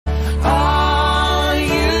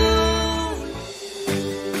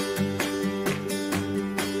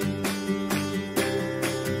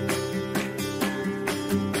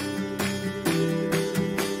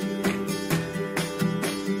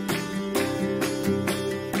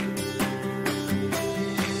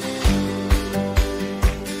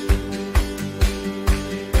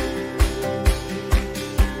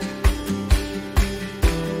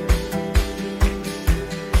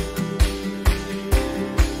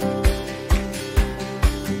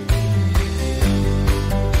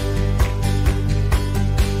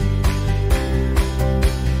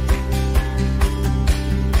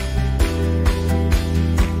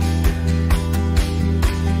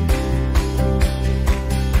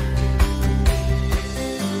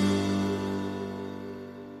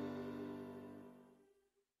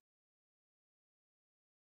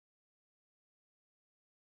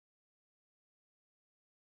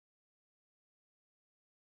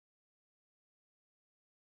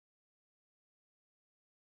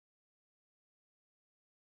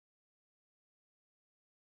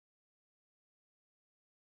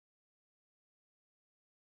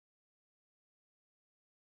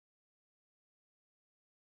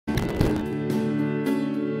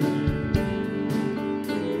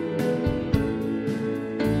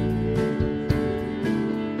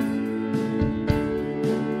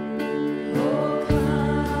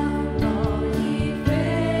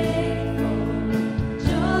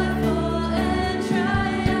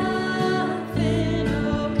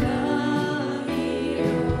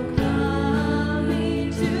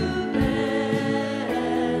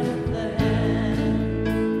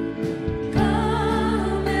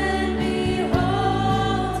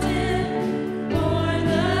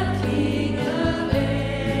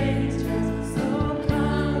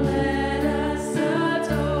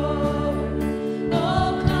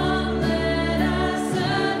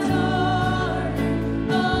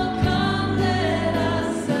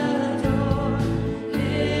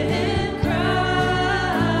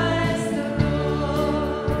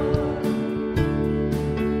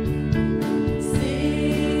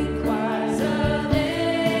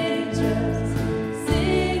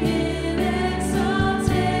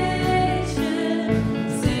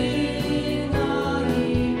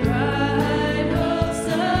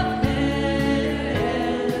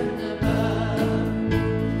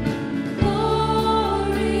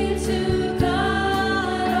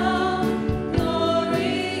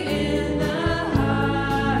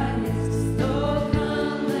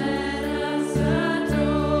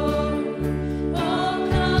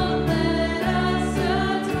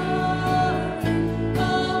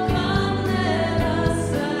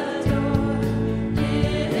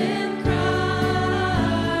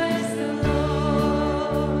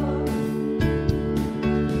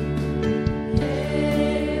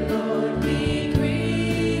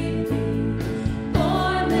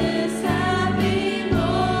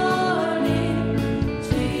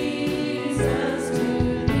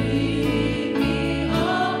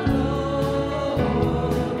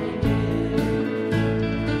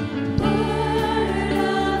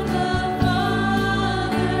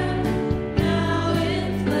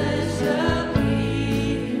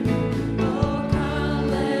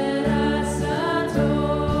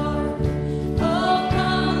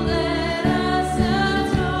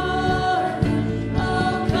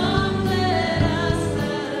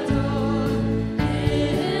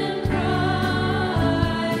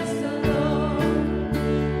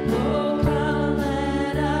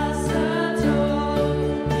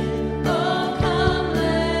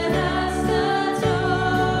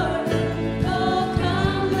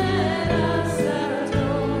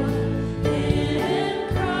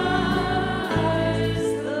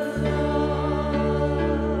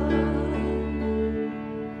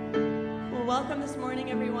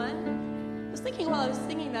thinking while I was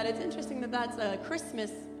singing that, it's interesting that that's a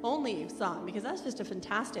Christmas-only song, because that's just a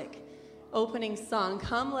fantastic opening song.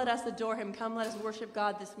 Come, let us adore him. Come, let us worship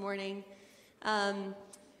God this morning. The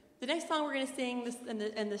next song we're going to sing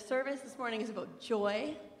in the service this morning is about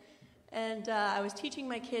joy. And I was teaching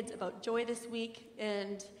my kids about joy this week,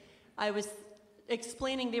 and I was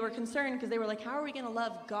explaining, they were concerned because they were like, how are we going to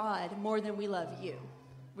love God more than we love you?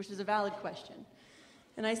 Which is a valid question.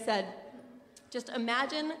 And I said, just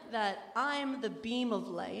imagine that I'm the beam of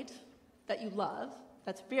light that you love.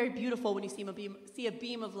 That's very beautiful when you see a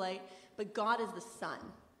beam of light, but God is the sun.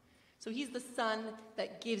 So he's the sun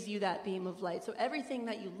that gives you that beam of light. So everything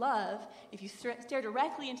that you love, if you stare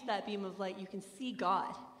directly into that beam of light, you can see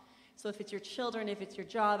God. So if it's your children, if it's your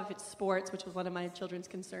job, if it's sports, which was one of my children's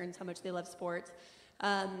concerns, how much they love sports,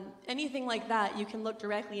 anything like that, you can look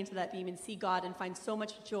directly into that beam and see God and find so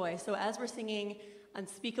much joy. So as we're singing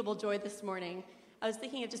Unspeakable Joy this morning, I was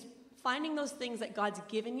thinking of just finding those things that God's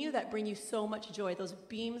given you that bring you so much joy, those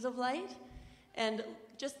beams of light, and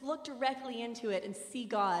just look directly into it and see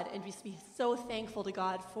God and just be so thankful to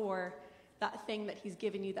God for that thing that he's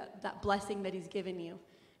given you, that blessing that he's given you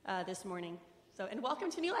this morning. So, and welcome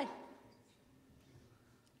to New Life.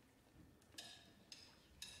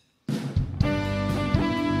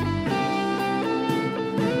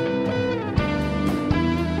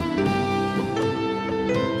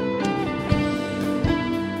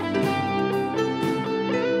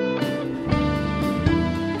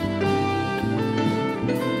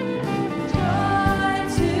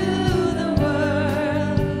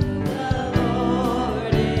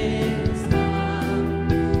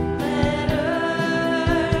 Let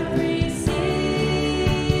earth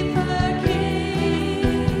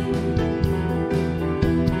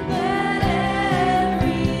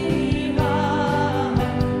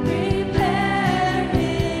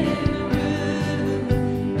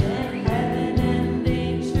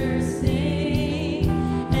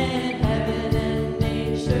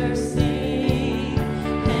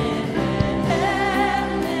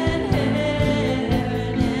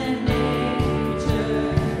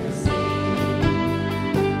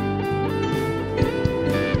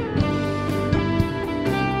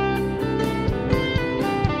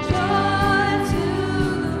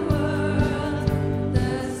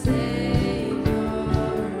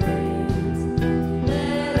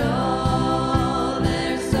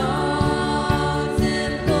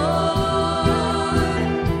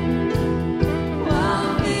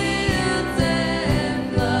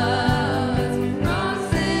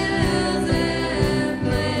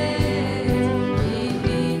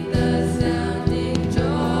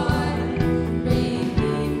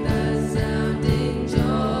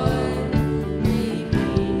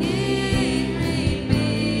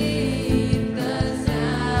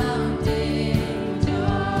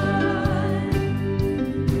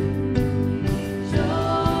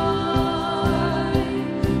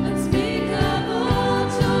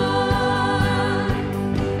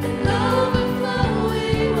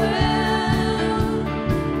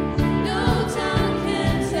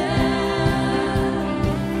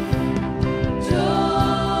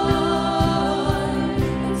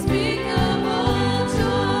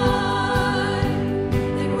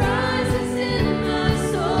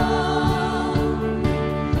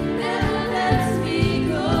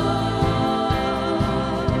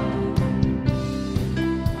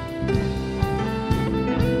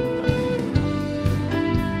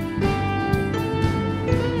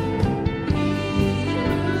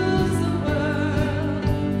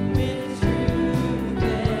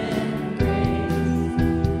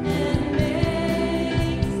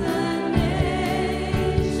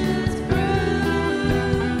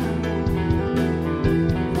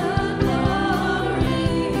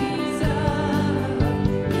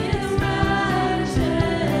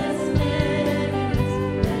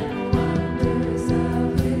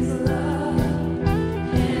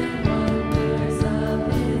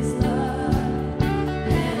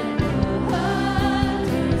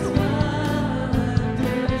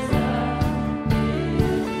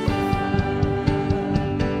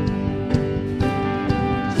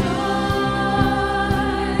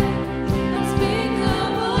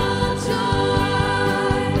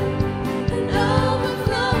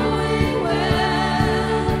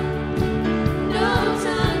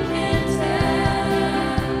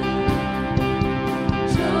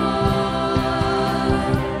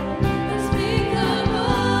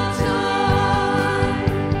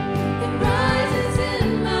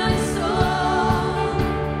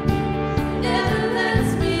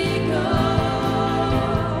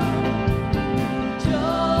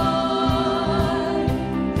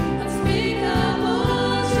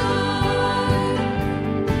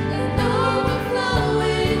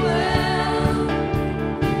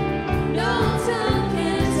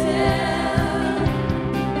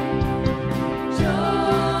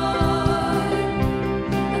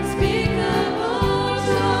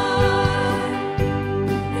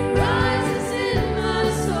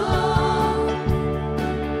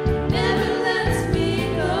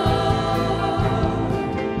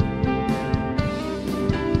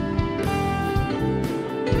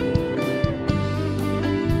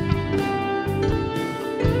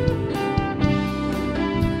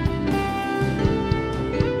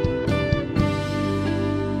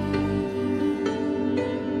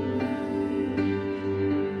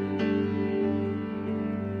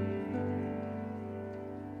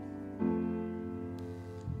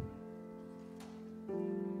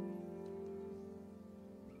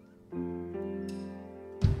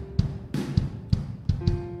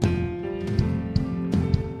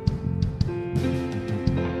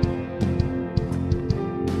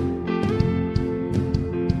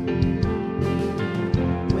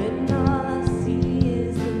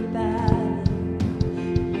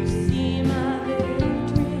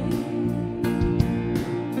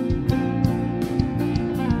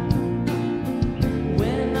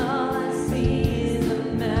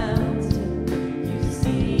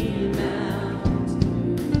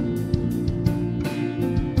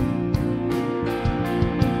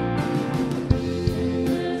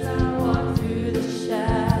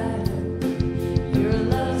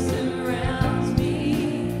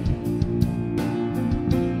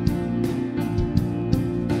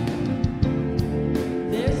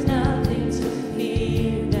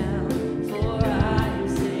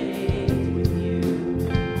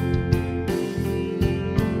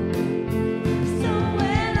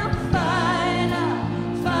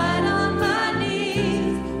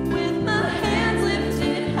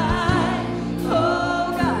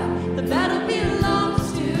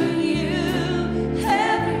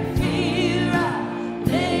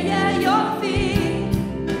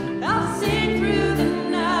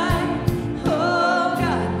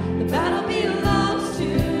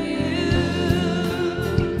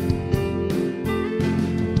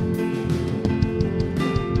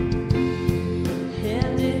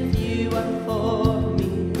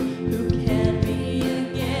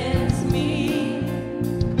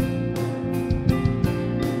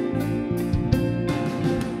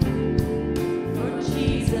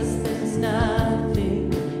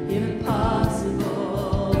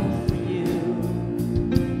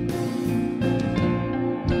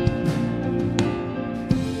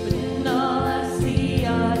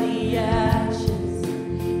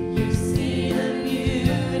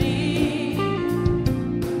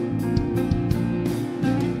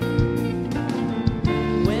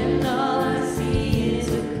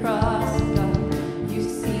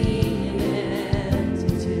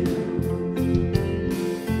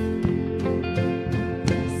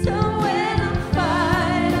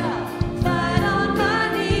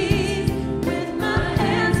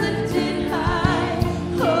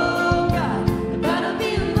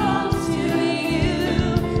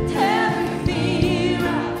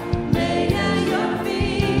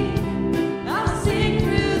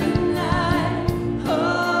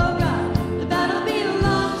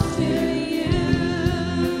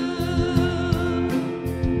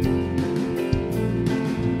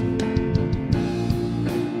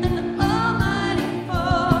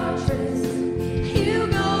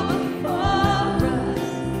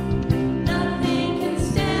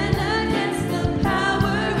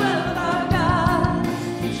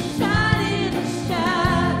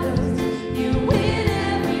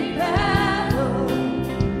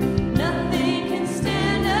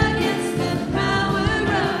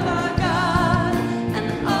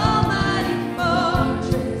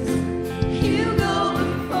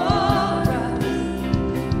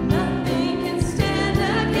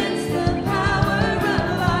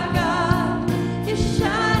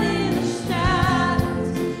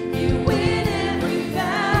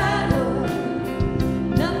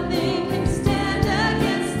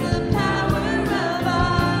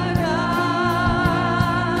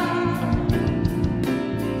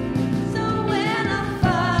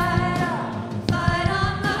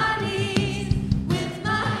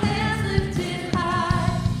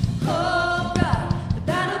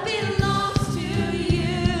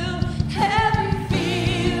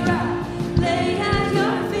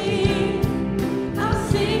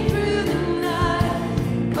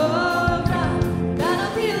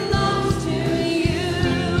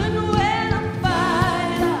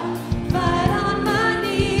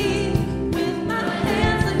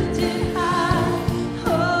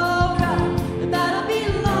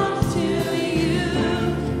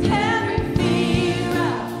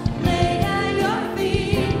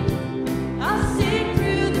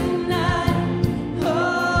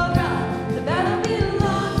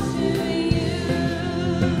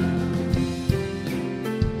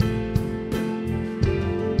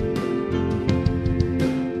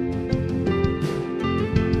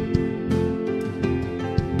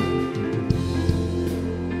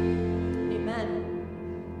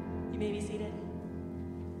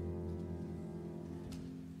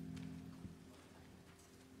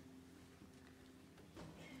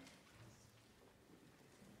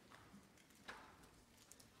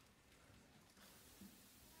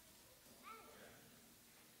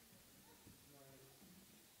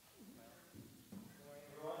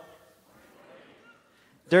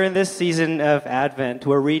During this season of Advent,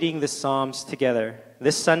 we're reading the Psalms together.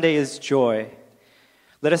 This Sunday is joy.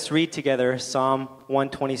 Let us read together Psalm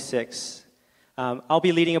 126. I'll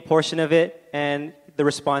be leading a portion of it, and the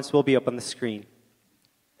response will be up on the screen.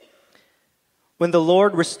 When the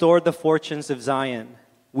Lord restored the fortunes of Zion,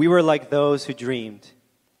 we were like those who dreamed.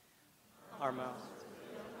 Our mouths.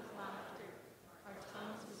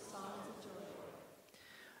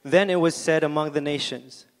 Then it was said among the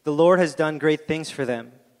nations, the Lord has done great things for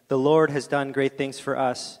them. The Lord has done great things for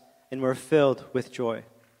us, and we're filled with joy.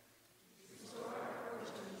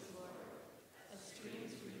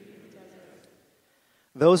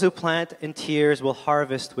 Those who plant in tears will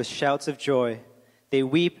harvest with shouts of joy. They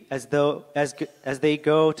weep as they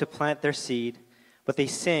go to plant their seed, but they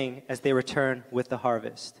sing as they return with the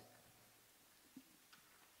harvest.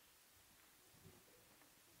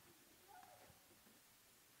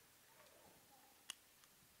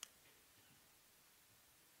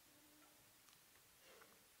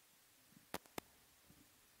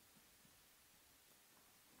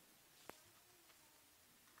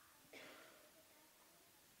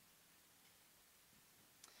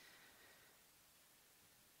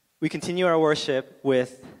 We continue our worship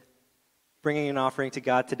with bringing an offering to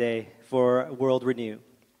God today for World Renew.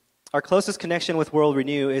 Our closest connection with World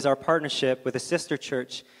Renew is our partnership with a sister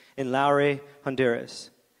church in Laure,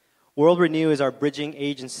 Honduras. World Renew is our bridging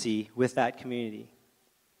agency with that community.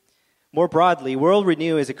 More broadly, World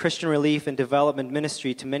Renew is a Christian relief and development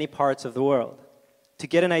ministry to many parts of the world. To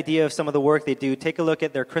get an idea of some of the work they do, take a look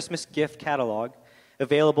at their Christmas gift catalog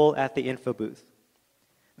available at the info booth.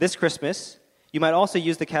 This Christmas, you might also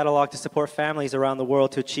use the catalog to support families around the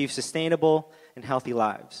world to achieve sustainable and healthy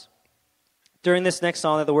lives. During this next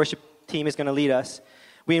song that the worship team is going to lead us,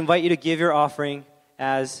 we invite you to give your offering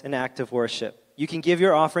as an act of worship. You can give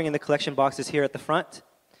your offering in the collection boxes here at the front,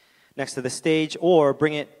 next to the stage, or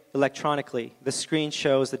bring it electronically. The screen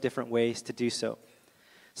shows the different ways to do so.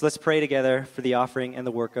 So let's pray together for the offering and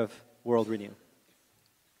the work of World Renew.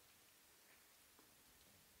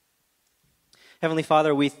 Heavenly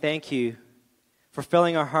Father, we thank you for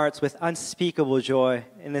filling our hearts with unspeakable joy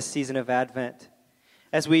in this season of Advent.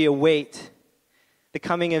 As we await the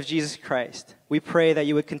coming of Jesus Christ, we pray that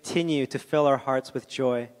you would continue to fill our hearts with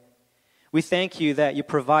joy. We thank you that you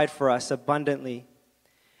provide for us abundantly.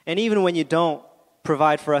 And even when you don't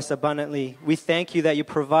provide for us abundantly, we thank you that you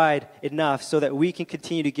provide enough so that we can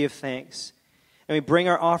continue to give thanks. And we bring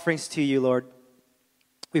our offerings to you, Lord.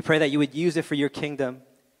 We pray that you would use it for your kingdom.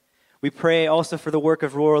 We pray also for the work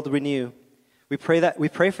of World Renew. We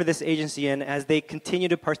pray for this agency, and as they continue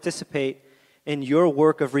to participate in your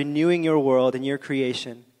work of renewing your world and your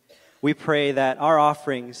creation, we pray that our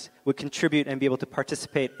offerings would contribute and be able to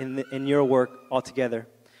participate in your work altogether.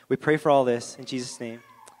 We pray for all this in Jesus' name.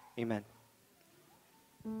 Amen.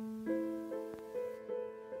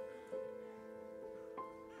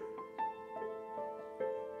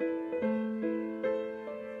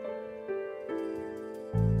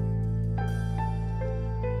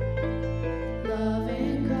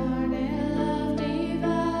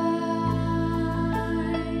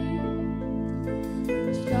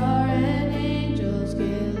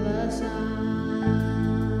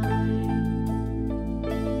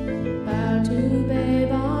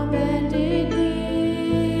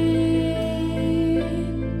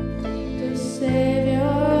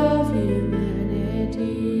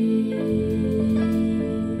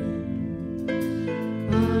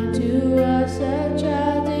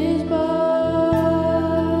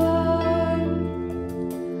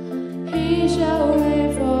 He shall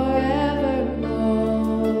reign forevermore.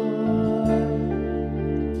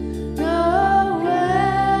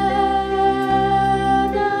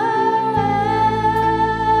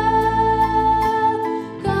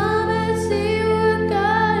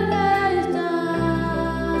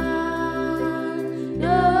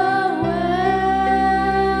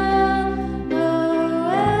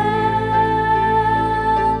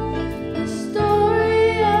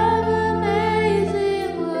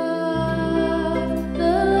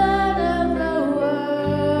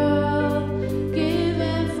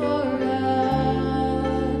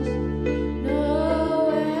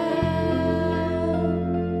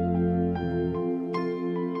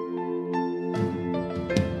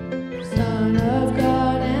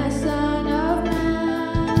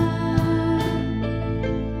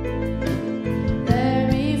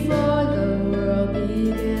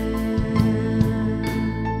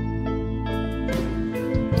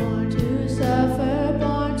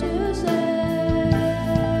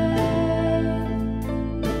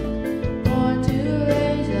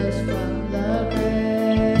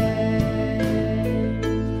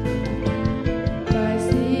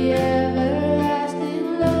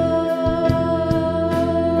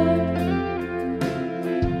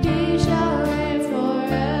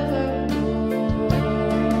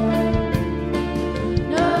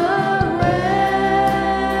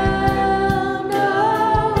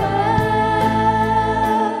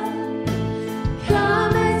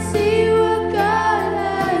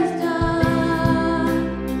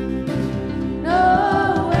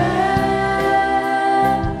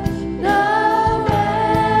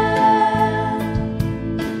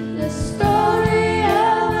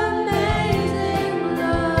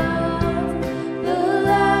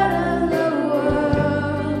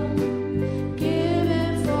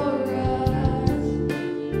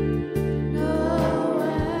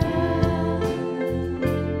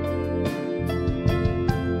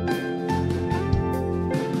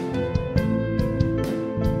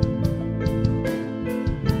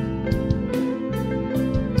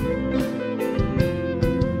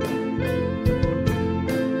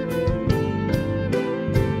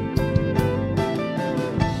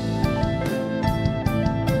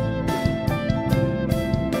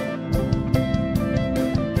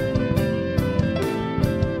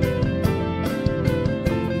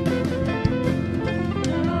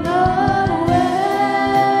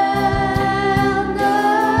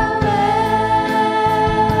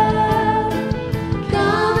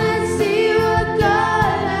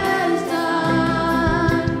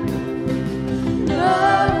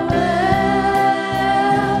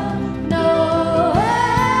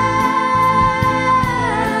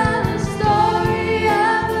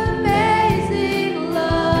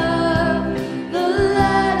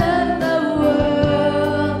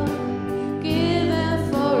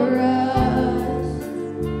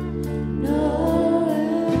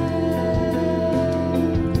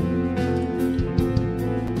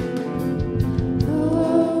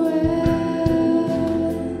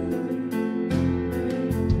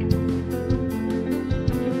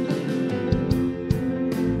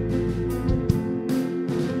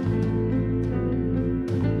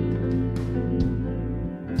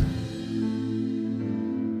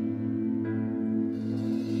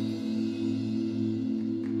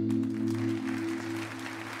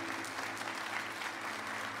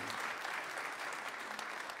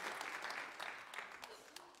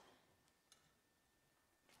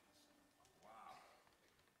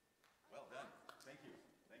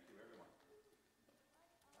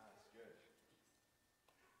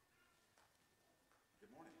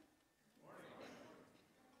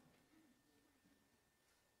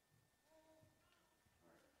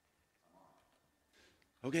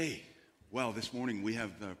 Okay, well, this morning we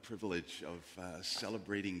have the privilege of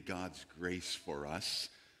celebrating God's grace for us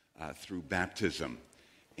through baptism.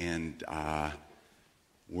 And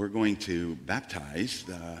we're going to baptize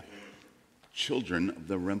the children of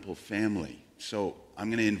the Rempel family. So I'm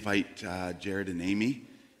going to invite Jared and Amy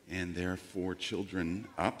and their 4 children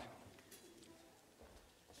up.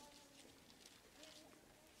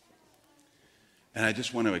 And I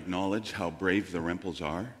just want to acknowledge how brave the Rempels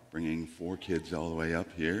are, bringing 4 kids all the way up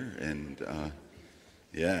here. And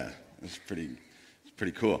yeah, it's pretty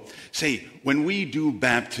cool. Say, when we do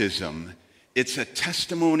baptism, it's a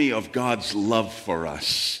testimony of God's love for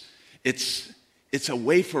us. It's a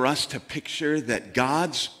way for us to picture that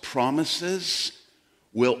God's promises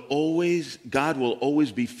God will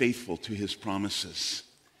always be faithful to his promises.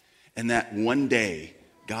 And that one day,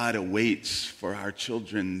 God awaits for our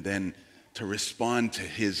children then to respond to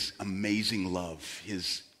his amazing love,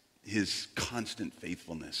 his constant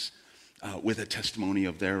faithfulness with a testimony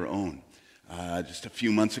of their own. Just a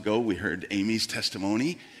few months ago, we heard Amy's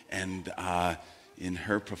testimony and in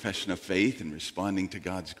her profession of faith and responding to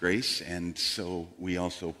God's grace. And so we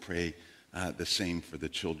also pray the same for the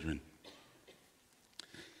children.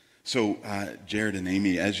 So Jared and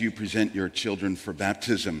Amy, as you present your children for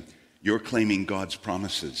baptism, you're claiming God's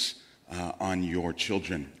promises on your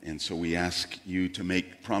children. And so we ask you to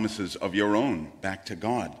make promises of your own back to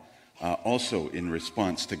God, also in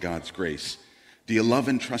response to God's grace. Do you love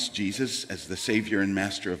and trust Jesus as the Savior and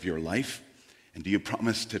Master of your life? And do you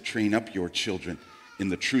promise to train up your children in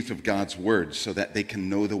the truth of God's word so that they can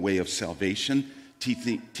know the way of salvation,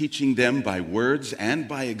 teaching them by words and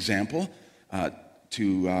by example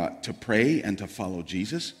to pray and to follow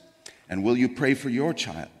Jesus? And will you pray for your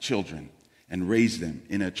children and raise them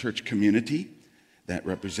in a church community that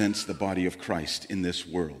represents the body of Christ in this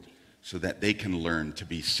world so that they can learn to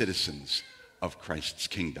be citizens of Christ's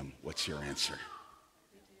kingdom? What's your answer?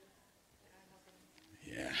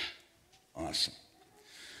 Yeah, awesome.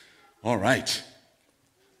 All right.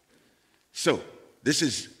 So this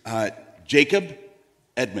is Jacob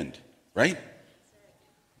Edmund, right?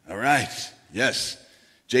 All right, yes.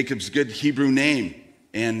 Jacob's a good Hebrew name.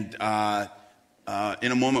 And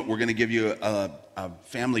in a moment, we're going to give you a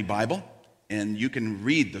family Bible, and you can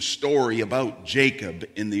read the story about Jacob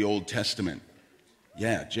in the Old Testament.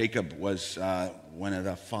 Yeah, Jacob was one of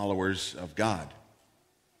the followers of God.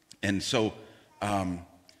 And so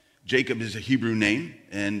Jacob is a Hebrew name,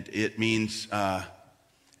 and it means,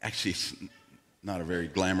 actually, it's not a very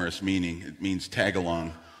glamorous meaning. It means tag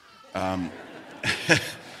along.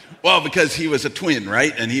 Well, because he was a twin,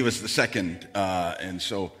 right? And he was the second. And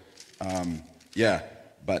so... yeah,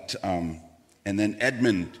 but, and then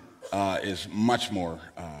Edmund is much more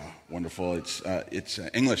wonderful. It's an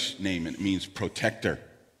English name, and it means protector.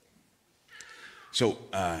 So,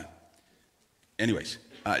 anyways,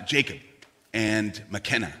 Jacob and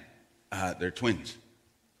McKenna, they're twins.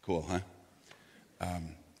 Cool, huh?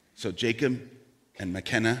 So Jacob and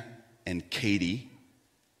McKenna and Katie,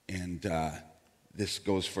 and this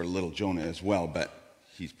goes for little Jonah as well, but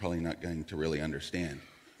he's probably not going to really understand.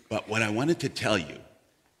 But what I wanted to tell you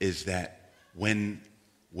is that when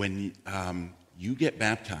you get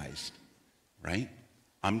baptized, right,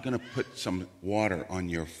 I'm going to put some water on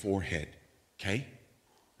your forehead, okay?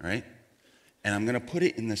 All right? And I'm going to put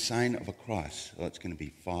it in the sign of a cross. So it's going to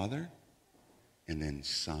be Father, and then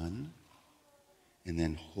Son, and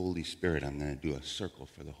then Holy Spirit. I'm going to do a circle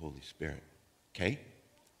for the Holy Spirit, okay?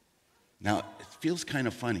 Now, it feels kind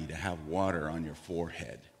of funny to have water on your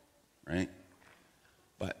forehead, right?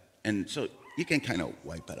 And so you can kind of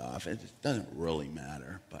wipe it off. It doesn't really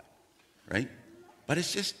matter, but right? But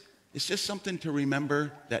it's just something to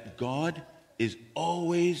remember that God is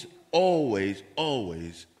always, always,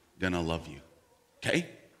 always gonna love you. Okay?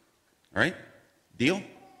 All right? Deal?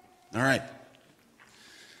 All right.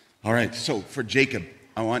 All right. So for Jacob,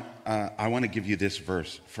 I want to give you this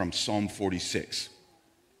verse from Psalm 46.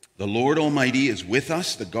 The Lord Almighty is with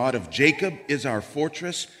us. The God of Jacob is our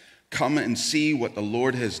fortress. Come and see what the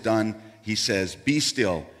Lord has done. He says, be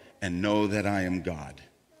still and know that I am God.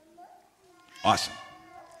 Awesome.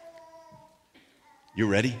 You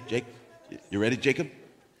ready, Jake? You ready, Jacob?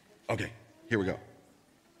 Okay, here we go.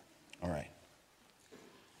 All right.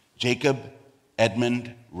 Jacob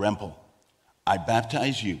Edmund Rempel, I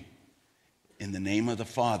baptize you in the name of the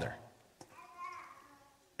Father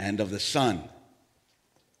and of the Son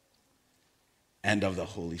and of the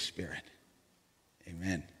Holy Spirit.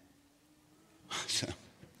 Amen. Awesome.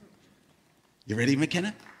 You ready,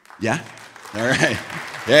 McKenna? Yeah? All right.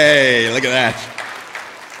 Hey, look at that.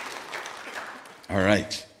 All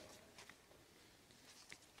right.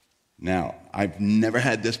 Now, I've never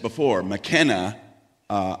had this before. McKenna,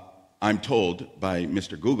 I'm told by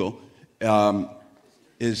Mr. Google,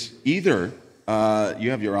 is either,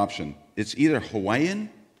 you have your option, it's either Hawaiian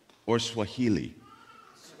or Swahili.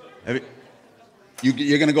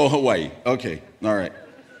 You're going to go Hawaii. Okay, all right.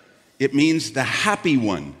 It means the happy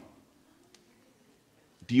one.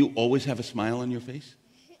 Do you always have a smile on your face?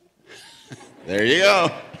 There you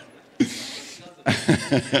go.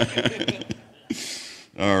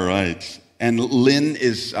 All right. And Lynn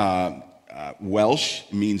is Welsh,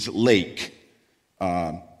 means lake.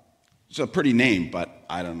 It's a pretty name, but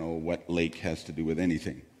I don't know what lake has to do with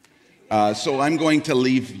anything. So I'm going to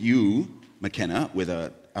leave you, McKenna, with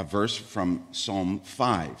a verse from Psalm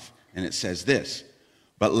 5. And it says this,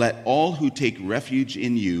 "But let all who take refuge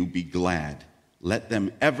in you be glad. Let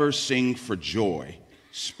them ever sing for joy.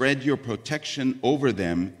 Spread your protection over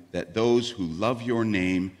them, that those who love your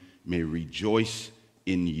name may rejoice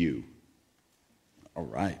in you." All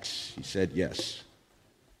right, he said yes.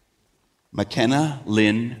 McKenna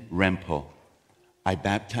Lynn Rempel, I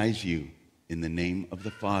baptize you in the name of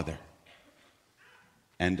the Father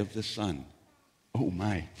and of the Son, oh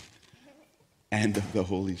my, and of the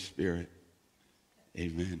Holy Spirit.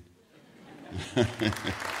 Amen.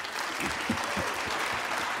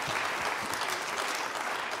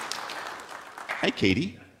 Hi,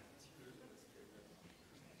 Katie.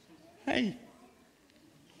 Hi.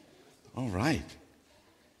 All right.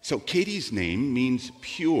 So Katie's name means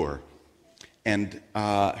pure, and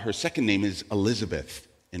her second name is Elizabeth,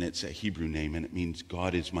 and it's a Hebrew name, and it means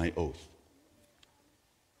God is my oath.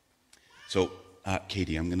 So,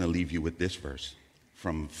 Katie, I'm going to leave you with this verse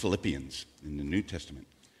from Philippians in the New Testament.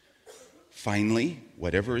 "Finally,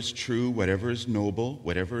 whatever is true, whatever is noble,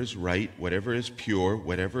 whatever is right, whatever is pure,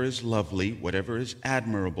 whatever is lovely, whatever is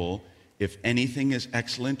admirable, if anything is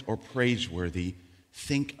excellent or praiseworthy,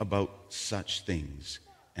 think about such things,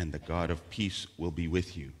 and the God of peace will be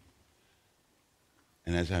with you."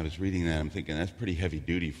 And as I was reading that, I'm thinking, that's pretty heavy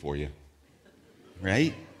duty for you.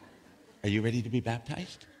 Right? Are you ready to be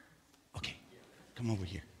baptized? Okay, come over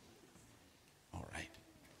here. All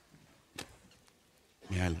right.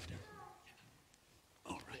 May I lift her?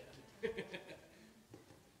 All right.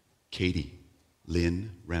 Katie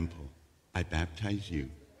Lynn Rempel, I baptize you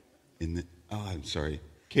in the,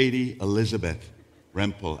 Katie Elizabeth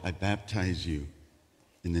Rempel, I baptize you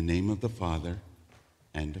in the name of the Father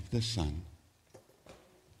and of the Son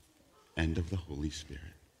and of the Holy Spirit.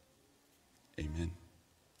 Amen.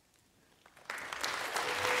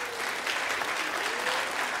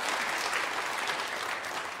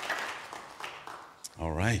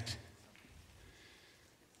 All right.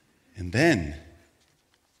 And then,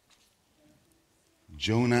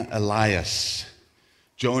 Jonah Elias.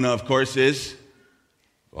 Jonah, of course, is,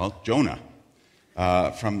 Jonah.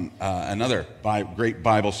 From another great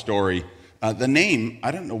Bible story. The name, I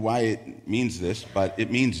don't know why it means this, but it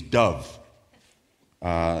means dove.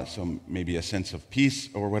 So maybe a sense of peace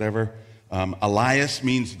or whatever. Elias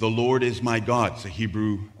means the Lord is my God. It's a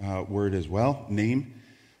Hebrew word as well, name.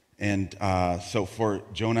 And so for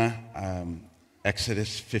Jonah,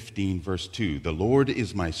 Exodus 15, verse 2, "The Lord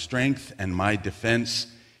is my strength and my defense.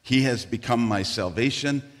 He has become my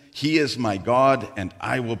salvation. He is my God, and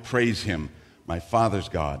I will praise him, my father's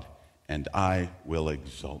God, and I will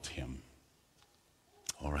exalt him."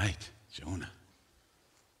 All right, Jonah.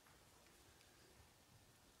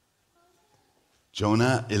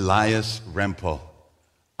 Jonah Elias Rempel,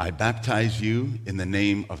 I baptize you in the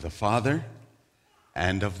name of the Father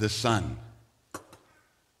and of the Son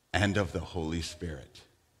and of the Holy Spirit.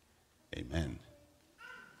 Amen.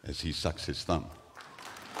 As he sucks his thumb.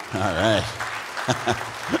 All right.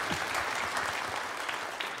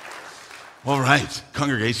 All right,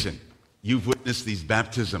 congregation, you've witnessed these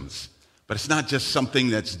baptisms, but it's not just something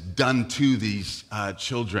that's done to these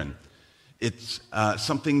children. It's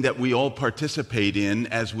something that we all participate in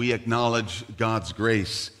as we acknowledge God's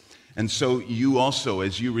grace. And so you also,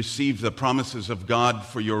 as you receive the promises of God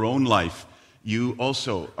for your own life, you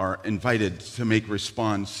also are invited to make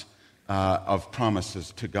response of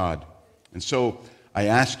promises to God. And so I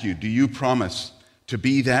ask you, do you promise to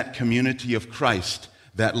be that community of Christ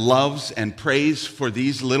that loves and prays for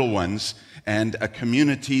these little ones, and a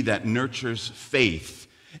community that nurtures faith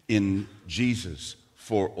in Jesus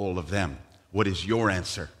for all of them? What is your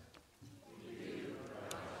answer?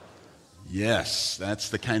 Yes, that's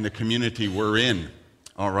the kind of community we're in.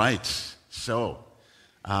 All right, so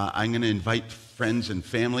I'm going to invite friends and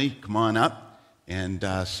family, come on up and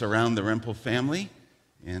surround the Rempel family,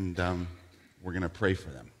 and we're going to pray for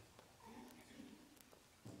them.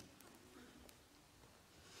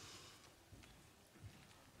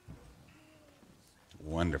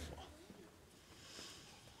 Wonderful.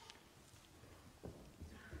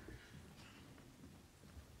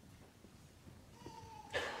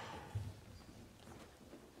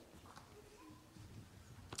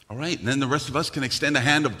 All right, and then the rest of us can extend a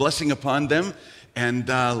hand of blessing upon them, and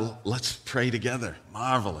let's pray together.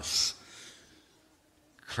 Marvelous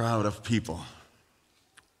crowd of people.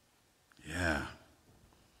 Yeah.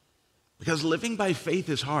 Because living by faith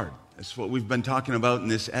is hard. That's what we've been talking about in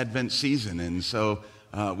this Advent season, and so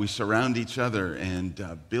we surround each other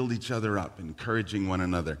and build each other up, encouraging one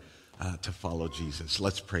another to follow Jesus.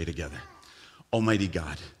 Let's pray together. Almighty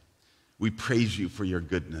God, we praise you for your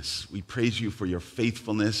goodness. We praise you for your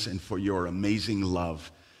faithfulness and for your amazing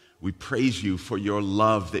love. We praise you for your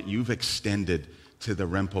love that you've extended to the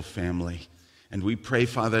Rempel family. And we pray,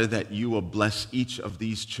 Father, that you will bless each of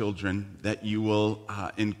these children, that you will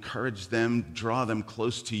encourage them, draw them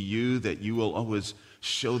close to you, that you will always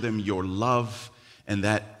show them your love, and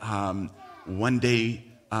that one day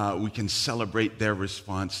we can celebrate their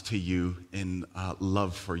response to you in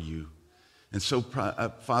love for you. And so,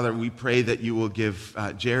 Father, we pray that you will give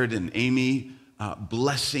Jared and Amy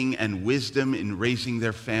blessing and wisdom in raising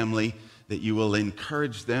their family, that you will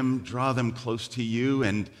encourage them, draw them close to you,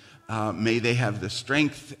 and may they have the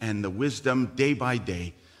strength and the wisdom day by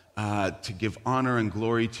day to give honor and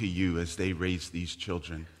glory to you as they raise these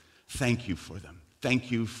children. Thank you for them.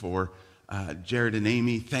 Thank you for Jared and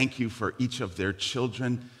Amy. Thank you for each of their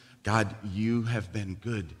children. God, you have been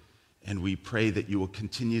good. And we pray that you will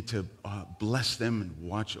continue to bless them and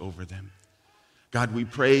watch over them. God, we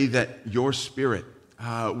pray that your Spirit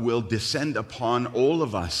will descend upon all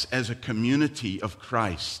of us as a community of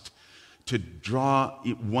Christ to draw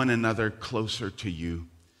one another closer to you.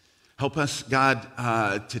 Help us, God,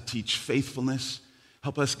 to teach faithfulness.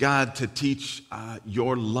 Help us, God, to teach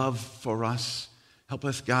your love for us. Help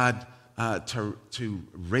us, God, to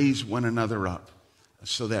raise one another up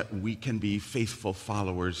so that we can be faithful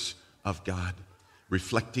followers of God,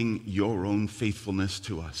 reflecting your own faithfulness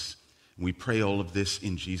to us. We pray all of this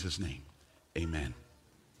in Jesus' name. Amen.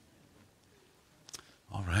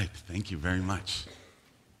 All right. Thank you very much.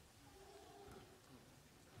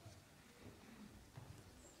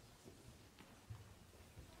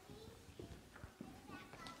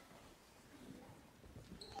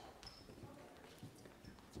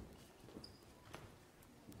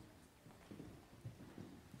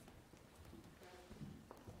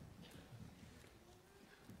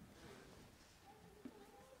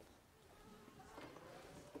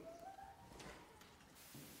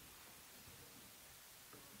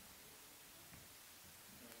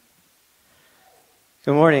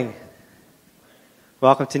 Good morning.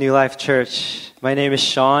 Welcome to New Life Church. My name is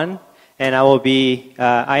Sean, and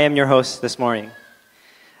I am your host this morning.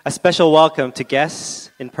 A special welcome to guests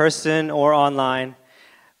in person or online.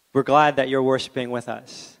 We're glad that you're worshiping with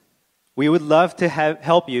us. We would love to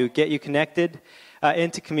help you get you connected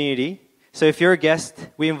into community. So if you're a guest,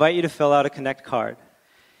 we invite you to fill out a Connect card.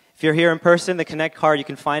 If you're here in person, the Connect card, you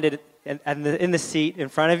can find it in the seat in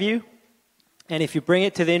front of you. And if you bring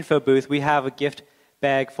it to the info booth, we have a gift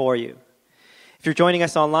bag for you. If you're joining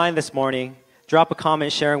us online this morning, drop a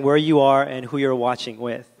comment sharing where you are and who you're watching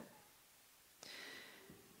with.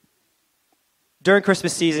 During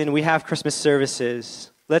Christmas season, we have Christmas services.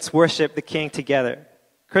 Let's worship the King together.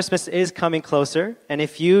 Christmas is coming closer, and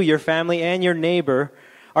if you, your family, and your neighbor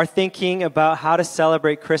are thinking about how to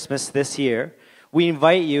celebrate Christmas this year, we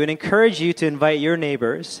invite you and encourage you to invite your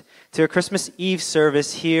neighbors to a Christmas Eve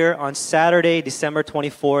service here on Saturday, December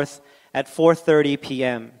 24th, at 4:30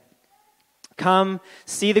 p.m. Come,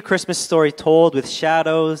 see the Christmas story told with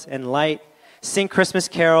shadows and light, sing Christmas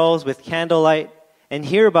carols with candlelight, and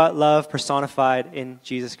hear about love personified in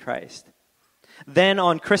Jesus Christ. Then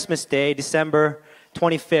on Christmas Day, December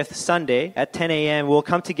 25th, Sunday, at 10 a.m., we'll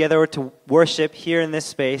come together to worship here in this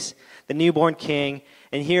space the newborn King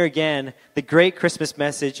and hear again the great Christmas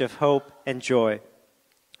message of hope and joy.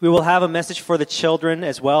 We will have a message for the children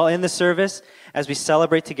as well in the service as we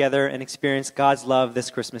celebrate together and experience God's love this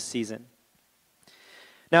Christmas season.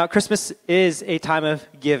 Now, Christmas is a time of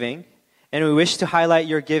giving, and we wish to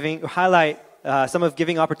highlight some of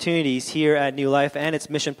giving opportunities here at New Life and its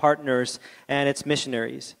mission partners and its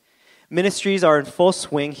missionaries. Ministries are in full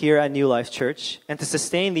swing here at New Life Church, and to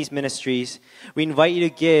sustain these ministries, we invite you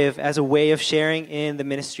to give as a way of sharing in the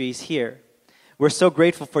ministries here. We're so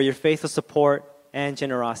grateful for your faithful support and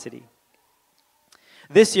generosity.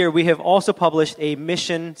 This year, we have also published a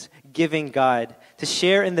missions giving guide to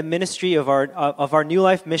share in the ministry of our New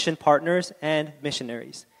Life mission partners and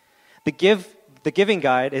missionaries. The giving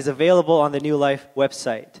guide is available on the New Life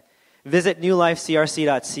website. Visit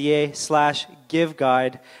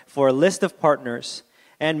newlifecrc.ca/giveguide for a list of partners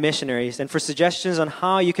and missionaries and for suggestions on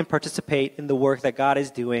how you can participate in the work that God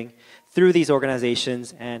is doing through these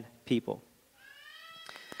organizations and people.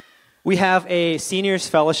 We have a seniors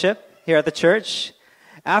fellowship here at the church.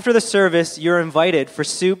 After the service, you're invited for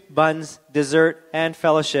soup, buns, dessert, and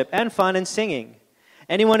fellowship, and fun and singing.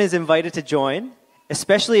 Anyone is invited to join,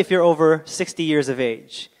 especially if you're over 60 years of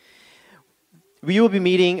age. We will be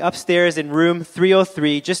meeting upstairs in room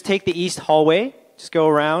 303. Just take the east hallway, just go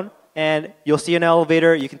around, and you'll see an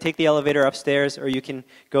elevator. You can take the elevator upstairs, or you can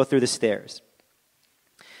go through the stairs.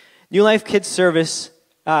 New Life Kids service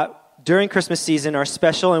during Christmas season are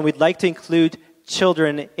special, and we'd like to include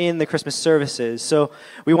children in the Christmas services. So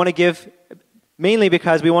we want to give, mainly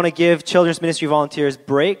because we want to give children's ministry volunteers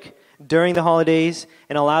break during the holidays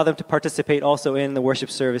and allow them to participate also in the worship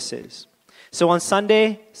services. So on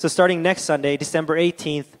Sunday, so starting next Sunday, December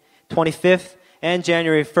 18th, 25th, and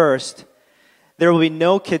January 1st, there will be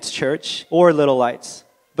no kids' church or Little Lights,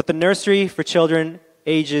 but the nursery for children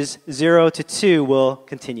ages 0 to 2 will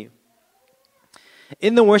continue.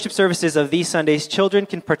 In the worship services of these Sundays, children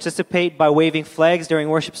can participate by waving flags during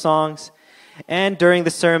worship songs, and during the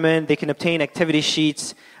sermon, they can obtain activity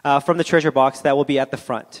sheets from the treasure box that will be at the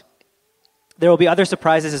front. There will be other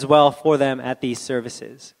surprises as well for them at these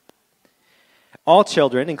services. All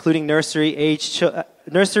children, including nursery-age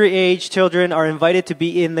children, are invited to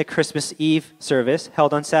be in the Christmas Eve service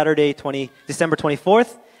held on Saturday, December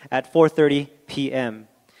 24th at 4:30 p.m.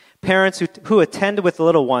 Parents who attend with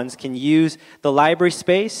little ones can use the library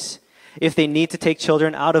space if they need to take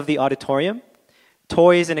children out of the auditorium.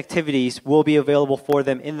 Toys and activities will be available for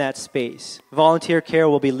them in that space. Volunteer care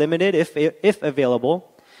will be limited if available,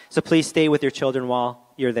 so please stay with your children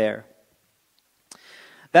while you're there.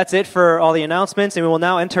 That's it for all the announcements, and we will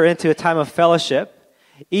now enter into a time of fellowship.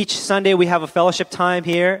 Each Sunday we have a fellowship time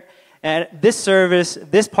here, and this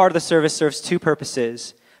part of the service serves two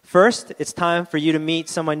purposes. First, it's time for you to meet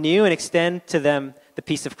someone new and extend to them the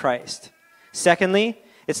peace of Christ. Secondly,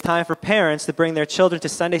 it's time for parents to bring their children to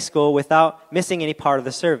Sunday school without missing any part of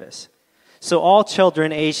the service. So all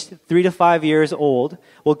children aged 3 to 5 years old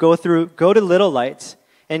will go to Little Lights,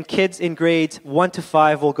 and kids in grades 1 to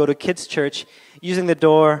 5 will go to Kids Church using the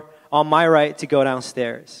door on my right to go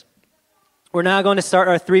downstairs. We're now going to start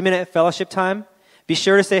our 3-minute fellowship time. Be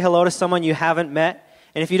sure to say hello to someone you haven't met,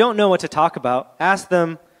 and if you don't know what to talk about, ask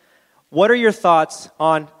them, what are your thoughts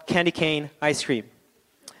on candy cane ice cream?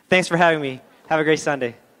 Thanks for having me. Have a great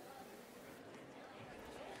Sunday.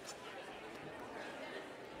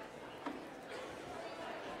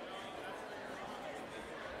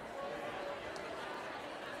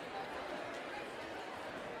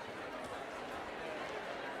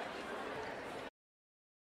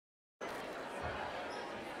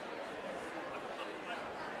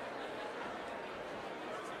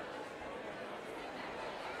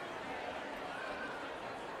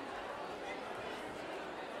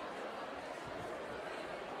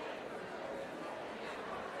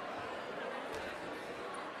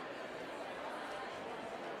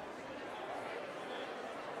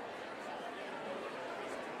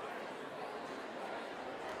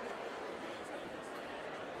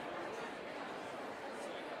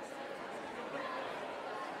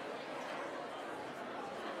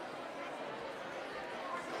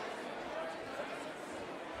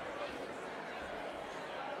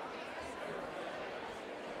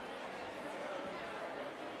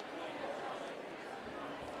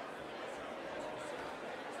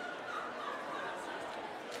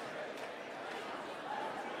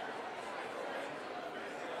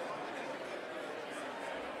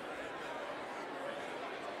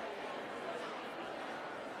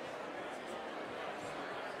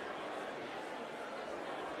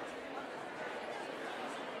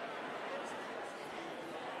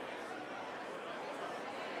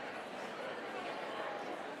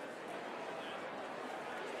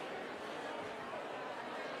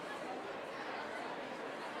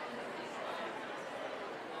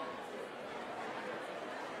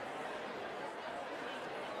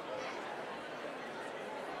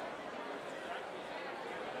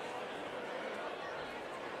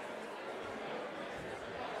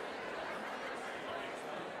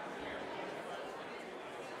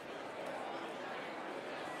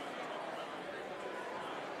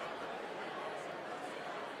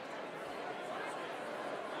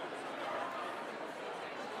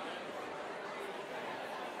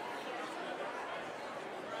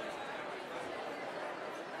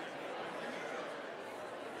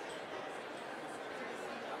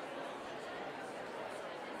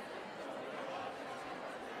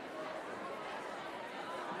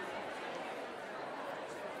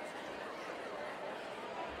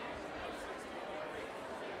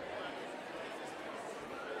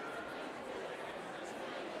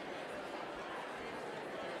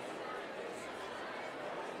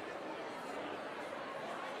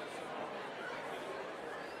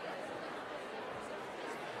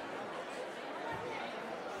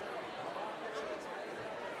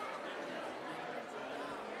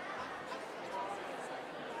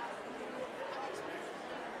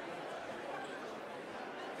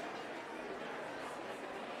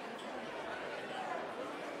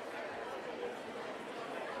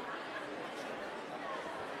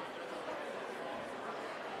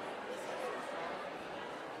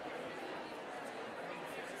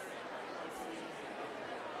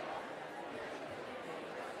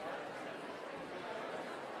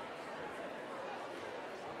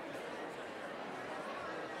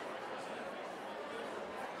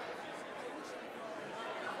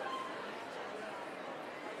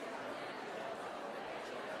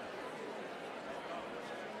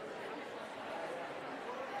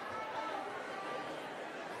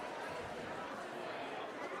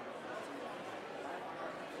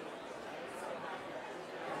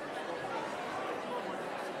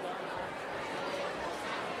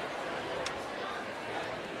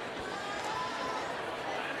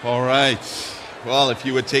 All right. Well, if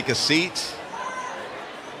you would take a seat.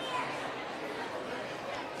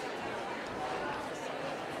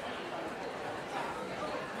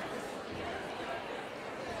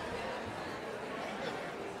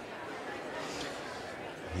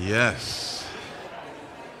 Yes.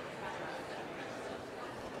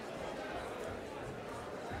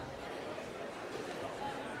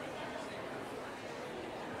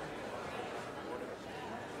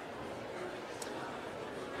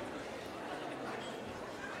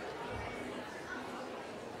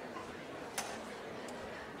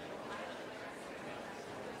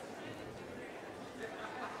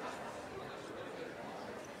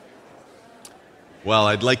 Well,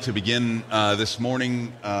 I'd like to begin this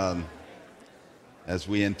morning as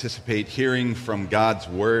we anticipate hearing from God's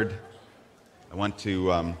Word. I want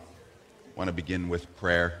to begin with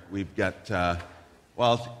prayer. We've got,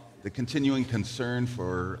 the continuing concern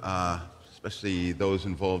for especially those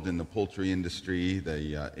involved in the poultry industry,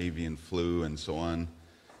 the avian flu and so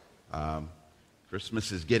on.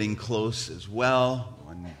 Christmas is getting close as well.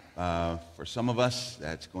 For some of us,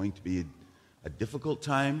 that's going to be a difficult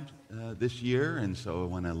time this year, and so I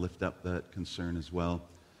want to lift up that concern as well.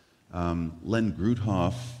 Len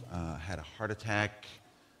Gruthoff had a heart attack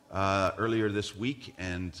earlier this week,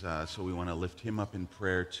 and so we want to lift him up in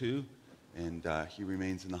prayer too. And he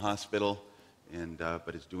remains in the hospital,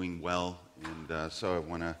 but is doing well, and so I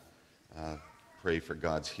want to pray for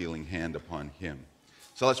God's healing hand upon him.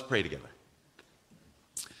 So let's pray together.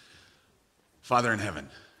 Father in heaven,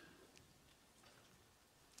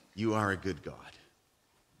 you are a good God.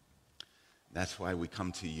 That's why we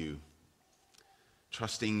come to you,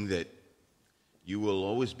 trusting that you will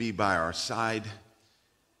always be by our side.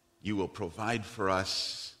 You will provide for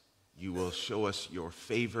us. You will show us your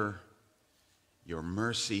favor, your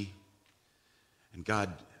mercy. And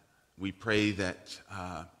God, we pray that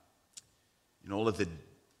in all of the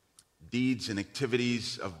deeds and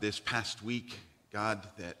activities of this past week, God,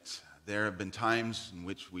 that there have been times in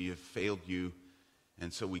which we have failed you.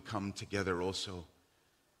 And so we come together also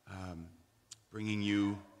bringing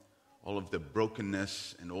you all of the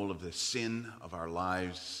brokenness and all of the sin of our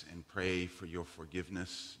lives and pray for your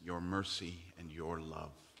forgiveness, your mercy, and your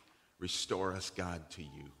love. Restore us, God, to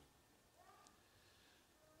you.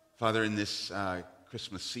 Father, in this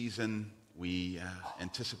Christmas season, we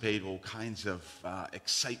anticipate all kinds of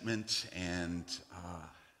excitement and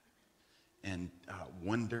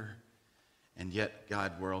wonder. And yet,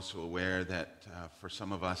 God, we're also aware that for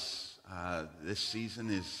some of us, this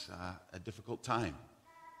season is a difficult time.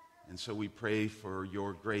 And so we pray for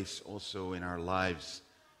your grace also in our lives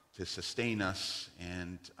to sustain us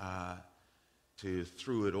and to,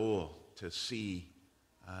 through it all, to see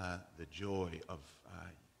the joy of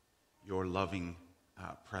your loving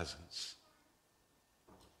presence.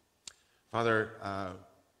 Father,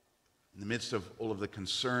 in the midst of all of the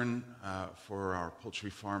concern for our poultry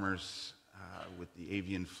farmers, with the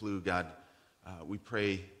avian flu, God, we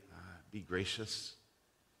pray, be gracious.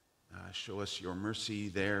 Show us your mercy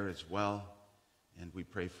there as well. And we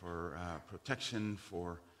pray for protection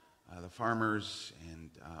for the farmers and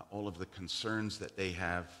all of the concerns that they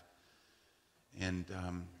have. And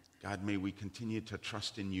God, may we continue to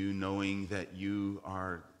trust in you, knowing that you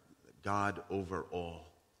are God over all.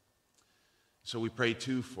 So we pray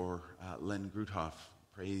too for Len Gruthoff.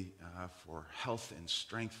 Pray for health and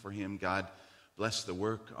strength for him. God, bless the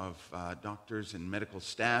work of doctors and medical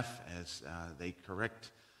staff as they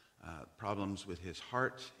correct problems with his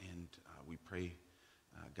heart. And we pray,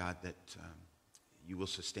 God, that you will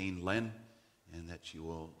sustain Len and that you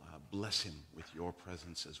will bless him with your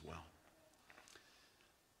presence as well.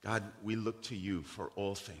 God, we look to you for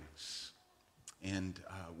all things. And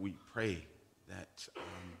we pray that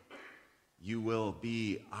you will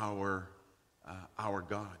be our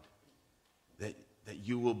God, that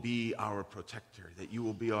you will be our protector, that you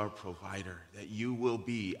will be our provider, that you will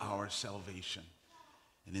be our salvation.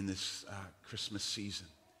 And in this Christmas season,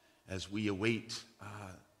 as we await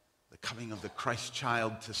the coming of the Christ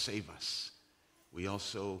child to save us, we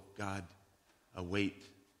also, God, await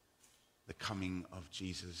the coming of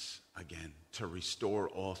Jesus again to restore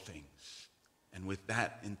all things. And with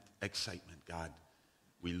that excitement, God,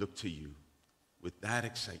 we look to you. With that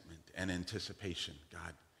excitement and anticipation,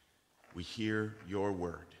 God, we hear your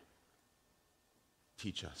word.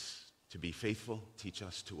 Teach us to be faithful. Teach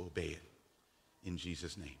us to obey it. In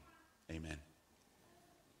Jesus' name, amen.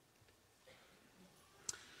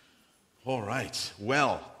 All right.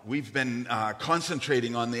 Well, we've been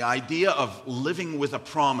concentrating on the idea of living with a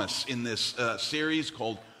promise in this series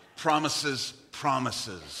called Promises,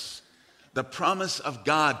 Promises. The promise of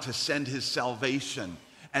God to send his salvation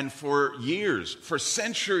And for years, for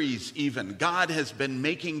centuries even, God has been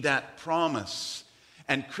making that promise.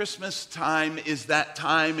 And Christmas time is that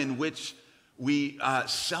time in which we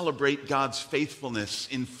celebrate God's faithfulness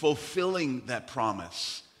in fulfilling that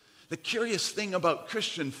promise. The curious thing about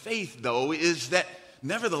Christian faith, though, is that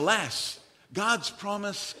nevertheless, God's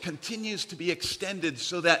promise continues to be extended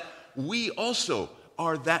so that we also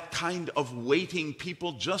are that kind of waiting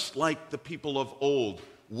people, just like the people of old,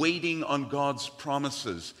 waiting on God's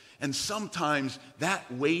promises. And sometimes that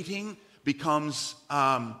waiting becomes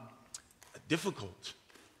difficult.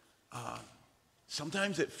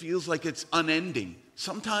 Sometimes it feels like it's unending.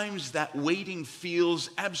 Sometimes that waiting feels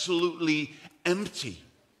absolutely empty.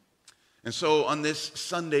 And so on this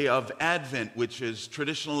Sunday of Advent, which is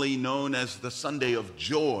traditionally known as the Sunday of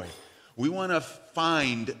Joy, we want to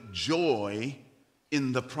find joy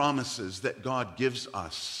in the promises that God gives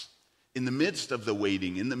us. In the midst of the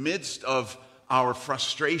waiting, in the midst of our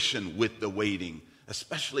frustration with the waiting,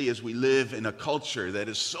 especially as we live in a culture that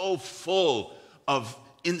is so full of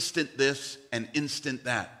instant this and instant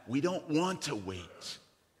that. We don't want to wait.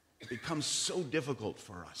 It becomes so difficult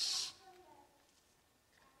for us.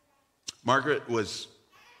 Margaret was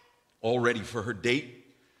all ready for her date.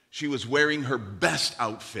 She was wearing her best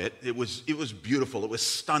outfit. It was beautiful. It was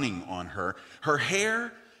stunning on her. Her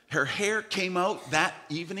hair came out that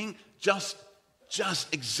evening just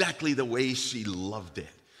exactly the way she loved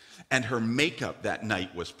it. And her makeup that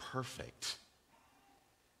night was perfect.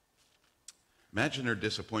 Imagine her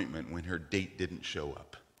disappointment when her date didn't show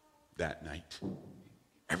up that night.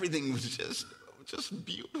 Everything was just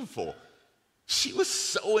beautiful. She was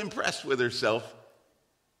so impressed with herself,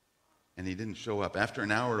 and he didn't show up. After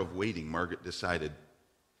an hour of waiting, Margaret decided,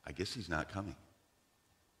 I guess he's not coming.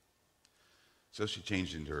 So she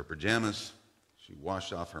changed into her pajamas. She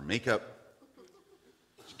washed off her makeup.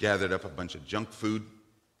 She gathered up a bunch of junk food,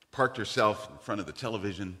 parked herself in front of the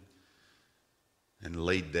television, and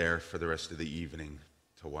laid there for the rest of the evening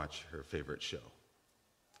to watch her favorite show.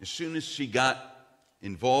 As soon as she got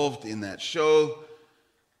involved in that show,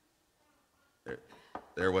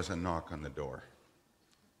 there was a knock on the door.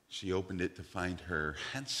 She opened it to find her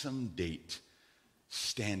handsome date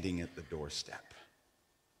standing at the doorstep.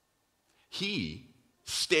 He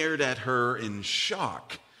stared at her in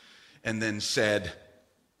shock and then said,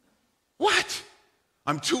 "What?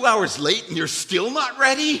 I'm 2 hours late and you're still not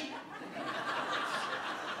ready?"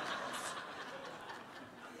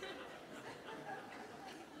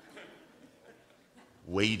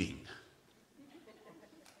 Waiting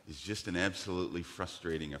is just an absolutely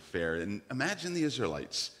frustrating affair. And imagine the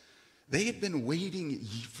Israelites. They had been waiting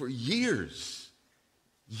for years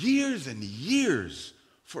and years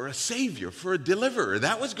for a Savior, for a deliverer.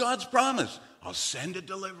 That was God's promise. I'll send a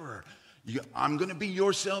deliverer. I'm going to be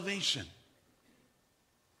your salvation.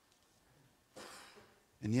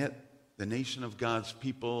 And yet, the nation of God's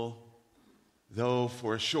people, though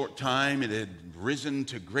for a short time it had risen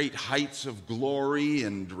to great heights of glory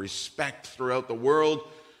and respect throughout the world,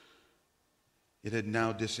 it had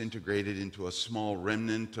now disintegrated into a small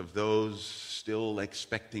remnant of those still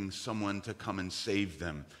expecting someone to come and save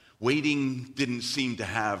them. Waiting didn't seem to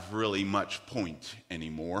have really much point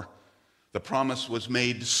anymore. The promise was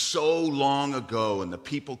made so long ago, and the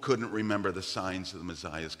people couldn't remember the signs of the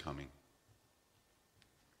Messiah's coming.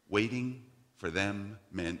 Waiting for them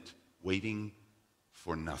meant waiting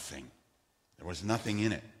for nothing. There was nothing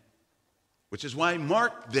in it. Which is why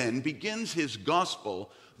Mark then begins his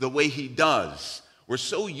gospel the way he does. We're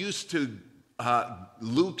so used to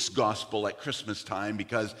Luke's gospel at Christmas time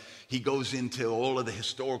because he goes into all of the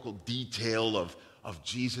historical detail of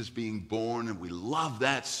Jesus being born, and we love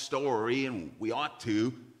that story, and we ought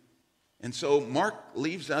to. And so Mark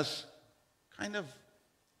leaves us kind of,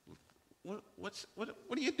 what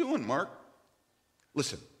are you doing, Mark?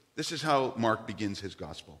 Listen, this is how Mark begins his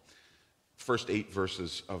gospel. First 8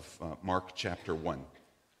 verses of Mark chapter 1,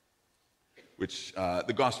 which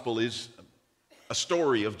the gospel is a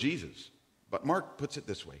story of Jesus. But Mark puts it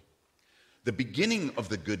this way: the beginning of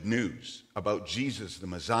the good news about Jesus the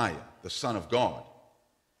Messiah, the Son of God,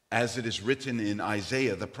 as it is written in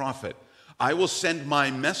Isaiah the prophet, "I will send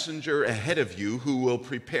my messenger ahead of you who will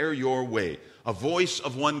prepare your way, a voice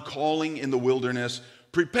of one calling in the wilderness,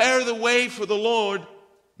 prepare the way for the Lord,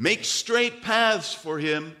 make straight paths for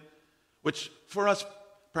him," which for us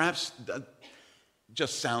perhaps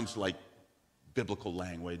just sounds like biblical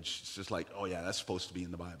language. It's just like, oh yeah, that's supposed to be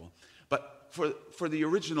in the Bible. But for the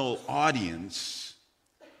original audience,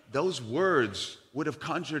 those words would have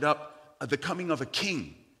conjured up the coming of a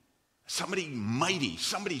king. Somebody mighty,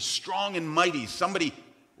 somebody strong and mighty, somebody,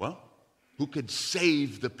 well, who could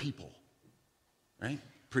save the people, right?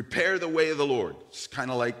 Prepare the way of the Lord. It's kind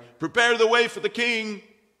of like, prepare the way for the king.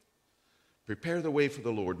 Prepare the way for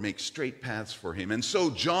the Lord. Make straight paths for him. And so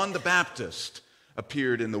John the Baptist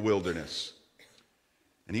appeared in the wilderness.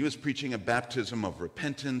 And he was preaching a baptism of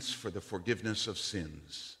repentance for the forgiveness of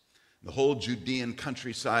sins. The whole Judean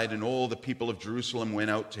countryside and all the people of Jerusalem went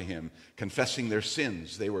out to him, confessing their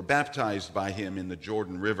sins. They were baptized by him in the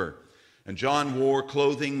Jordan River. And John wore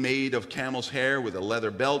clothing made of camel's hair with a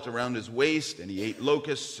leather belt around his waist, and he ate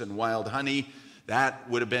locusts and wild honey. That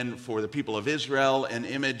would have been for the people of Israel an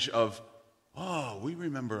image of, oh, we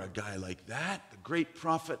remember a guy like that, the great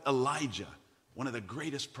prophet Elijah, one of the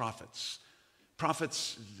greatest prophets.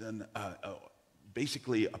 Prophets,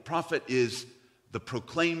 basically, a prophet is the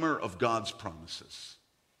proclaimer of God's promises.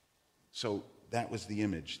 So that was the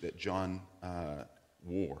image that John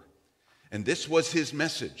wore. And this was his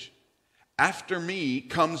message. After me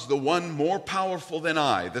comes the one more powerful than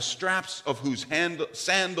I, the straps of whose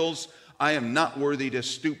sandals I am not worthy to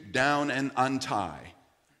stoop down and untie.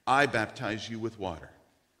 I baptize you with water,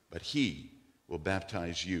 but he will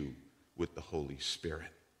baptize you with the Holy Spirit.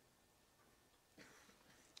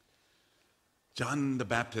 John the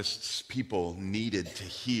Baptist's people needed to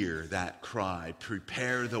hear that cry,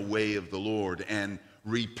 prepare the way of the Lord and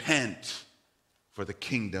repent, for the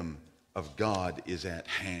kingdom of God is at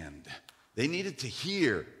hand. They needed to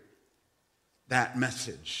hear that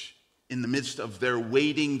message in the midst of their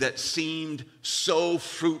waiting that seemed so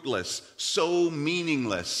fruitless, so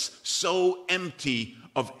meaningless, so empty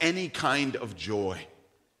of any kind of joy.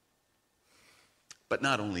 But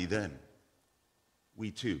not only them, we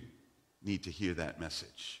too need to hear that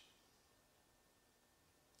message.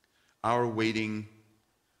 Our waiting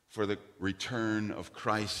for the return of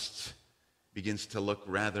Christ begins to look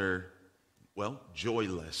rather,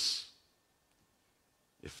 joyless,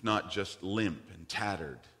 if not just limp and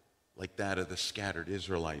tattered, like that of the scattered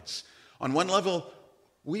Israelites. On one level,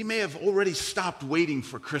 we may have already stopped waiting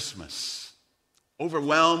for Christmas.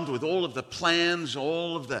 Overwhelmed with all of the plans,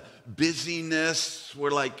 all of the busyness,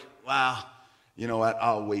 we're like, you know what,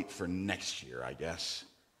 I'll wait for next year, I guess.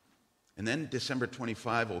 And then December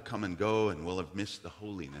 25 will come and go, and we'll have missed the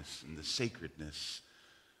holiness and the sacredness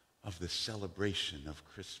of the celebration of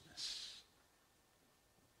Christmas.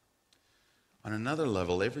 On another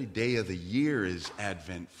level, every day of the year is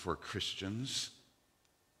Advent for Christians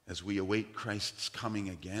as we await Christ's coming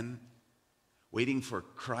again. Waiting for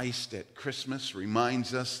Christ at Christmas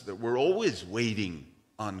reminds us that we're always waiting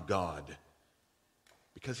on God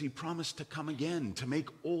because he promised to come again, to make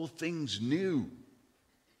all things new.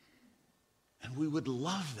 And we would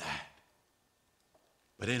love that.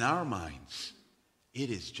 But in our minds,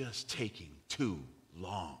 it is just taking too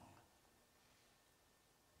long.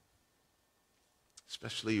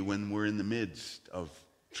 Especially when we're in the midst of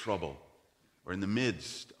trouble, or in the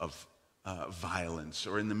midst of violence,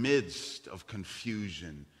 or in the midst of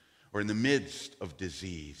confusion, or in the midst of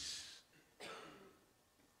disease.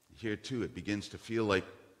 Here too, it begins to feel like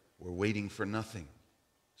we're waiting for nothing.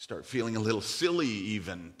 Start feeling a little silly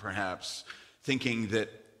even, perhaps, thinking that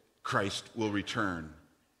Christ will return.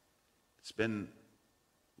 It's been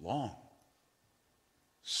long.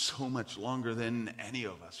 So much longer than any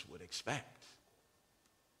of us would expect.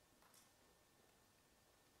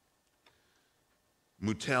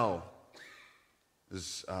 Mutel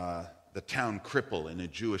is the town cripple in a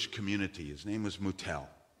Jewish community. His name was Mutel.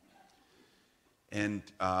 And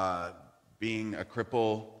being a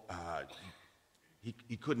cripple,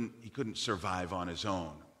 he couldn't survive on his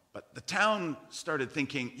own. But the town started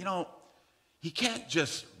thinking, he can't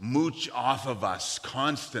just mooch off of us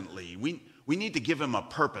constantly. We need to give him a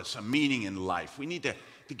purpose, a meaning in life. We need to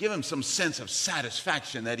give him some sense of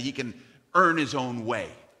satisfaction that he can earn his own way.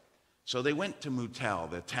 So they went to Mutel,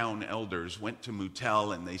 the town elders went to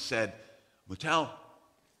Mutel, and they said, Mutel,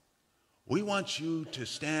 we want you to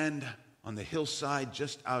stand on the hillside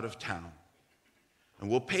just out of town, and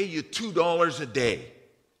we'll pay you $2 a day.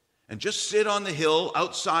 And just sit on the hill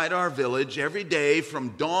outside our village every day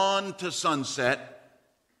from dawn to sunset,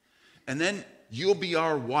 and then you'll be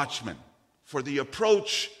our watchman for the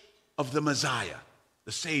approach of the Messiah,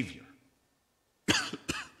 the Savior.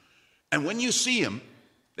 And when you see him,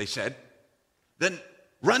 they said, then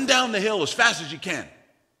run down the hill as fast as you can.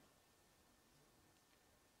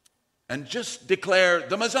 And just declare,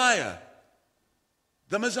 the Messiah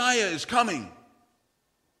is coming.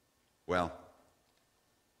 Well,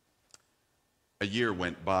 a year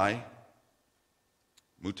went by.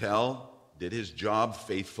 Mutel did his job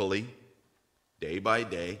faithfully, day by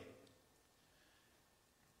day.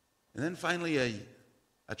 And then finally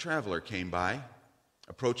a traveler came by,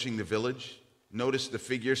 approaching the village. noticed the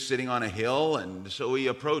figure sitting on a hill, and so he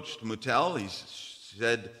approached Mutel. He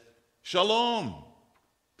said, "Shalom,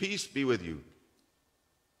 peace be with you.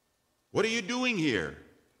 What are you doing here?"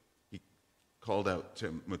 He called out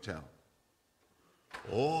to Mutel.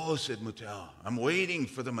 "Oh," said Mutel, "I'm waiting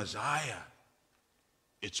for the Messiah.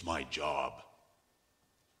 It's my job."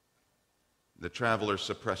 The traveler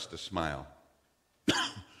suppressed a smile.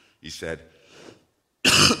 He said,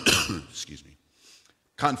 excuse me,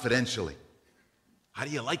 confidentially, "How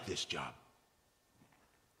do you like this job?"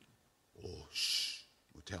 "Oh, shh,"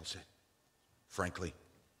 Mutel said. "Frankly,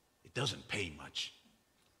 it doesn't pay much,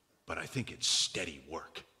 but I think it's steady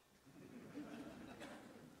work."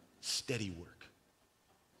 Steady work.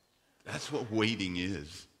 That's what waiting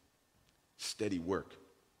is. Steady work.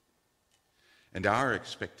 And our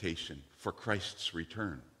expectation for Christ's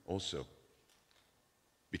return also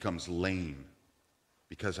becomes lame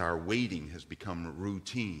because our waiting has become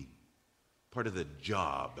routine, part of the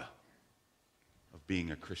job of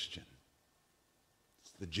being a Christian.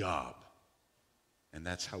 It's the job, and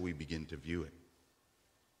that's how we begin to view it.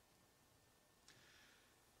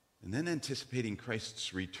 And then anticipating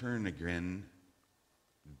Christ's return again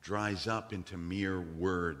dries up into mere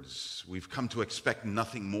words. We've come to expect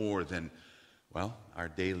nothing more than, well, our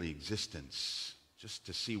daily existence, just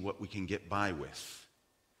to see what we can get by with.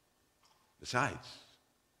 Besides,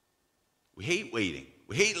 we hate waiting.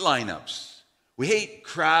 We hate lineups. We hate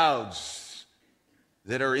crowds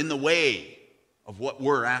that are in the way of what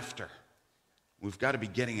we're after. We've got to be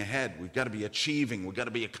getting ahead. We've got to be achieving. We've got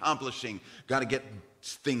to be accomplishing. Got to get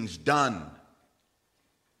things done.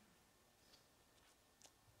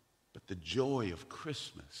 But the joy of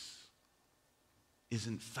Christmas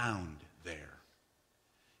isn't found there.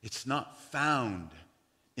 It's not found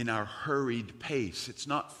in our hurried pace. It's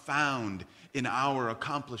not found in our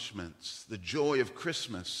accomplishments. The joy of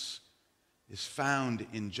Christmas is found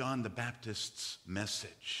in John the Baptist's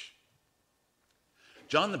message.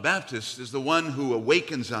 John the Baptist is the one who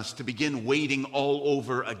awakens us to begin waiting all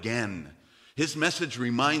over again. His message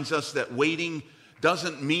reminds us that waiting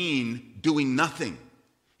doesn't mean doing nothing.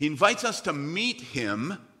 He invites us to meet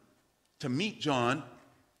him, to meet John,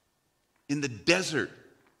 in the desert.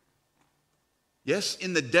 Yes,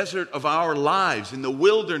 in the desert of our lives, in the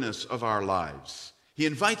wilderness of our lives. He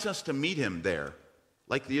invites us to meet him there,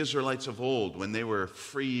 like the Israelites of old when they were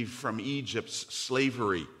free from Egypt's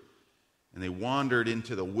slavery and they wandered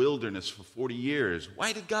into the wilderness for 40 years.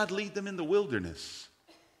 Why did God lead them in the wilderness?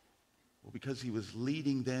 Well, because he was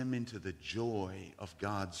leading them into the joy of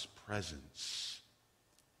God's presence.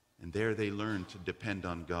 And there they learned to depend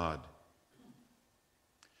on God.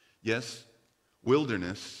 Yes,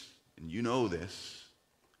 wilderness, and you know this,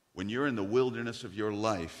 when you're in the wilderness of your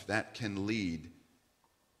life, that can lead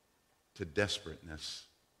to desperateness.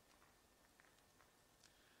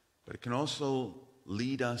 But it can also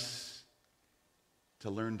lead us to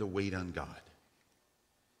learn to wait on God.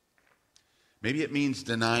 Maybe it means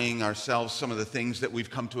denying ourselves some of the things that we've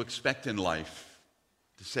come to expect in life,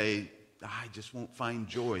 to say, I just won't find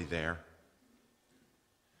joy there.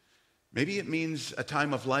 Maybe it means a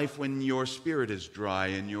time of life when your spirit is dry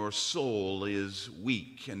and your soul is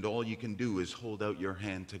weak and all you can do is hold out your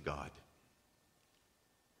hand to God.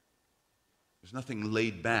 There's nothing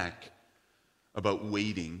laid back about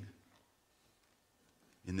waiting.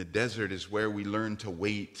 In the desert is where we learn to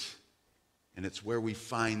wait, and it's where we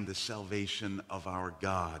find the salvation of our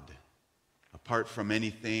God. Apart from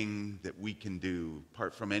anything that we can do,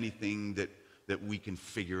 apart from anything that we can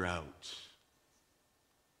figure out.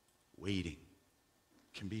 Waiting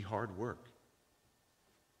can be hard work.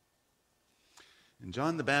 And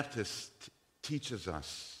John the Baptist teaches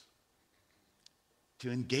us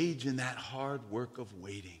to engage in that hard work of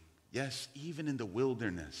waiting. Yes, even in the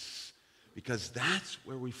wilderness, because that's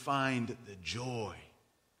where we find the joy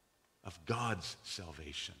of God's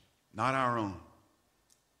salvation, not our own.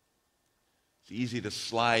 It's easy to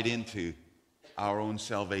slide into our own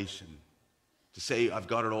salvation, to say I've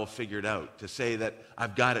got it all figured out, to say that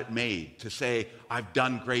I've got it made, to say I've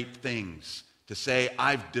done great things, to say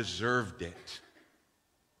I've deserved it.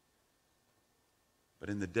 But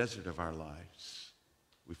in the desert of our lives,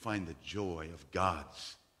 we find the joy of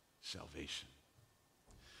God's salvation.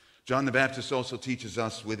 John the Baptist also teaches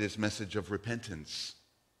us with his message of repentance.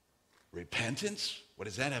 Repentance? What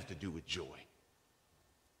does that have to do with joy?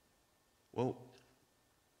 Well,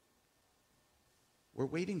 we're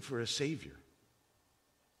waiting for a Savior.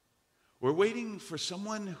 We're waiting for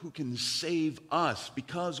someone who can save us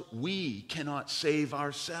because we cannot save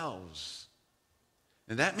ourselves.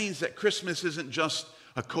 And that means that Christmas isn't just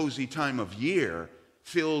a cozy time of year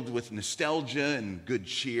filled with nostalgia and good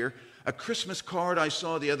cheer. A Christmas card I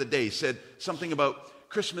saw the other day said something about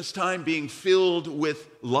Christmas time being filled with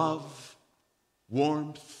love,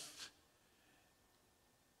 warmth,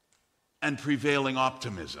 and prevailing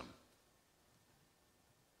optimism.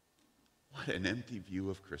 What an empty view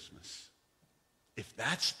of Christmas. If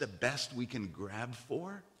that's the best we can grab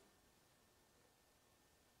for?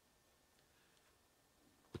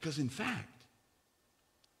 Because in fact,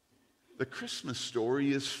 the Christmas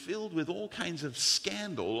story is filled with all kinds of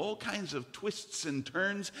scandal, all kinds of twists and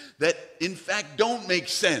turns that in fact don't make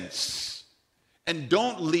sense and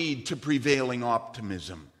don't lead to prevailing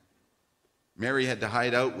optimism. Mary had to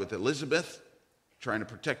hide out with Elizabeth, trying to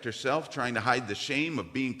protect herself, trying to hide the shame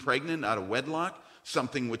of being pregnant out of wedlock,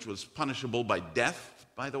 something which was punishable by death,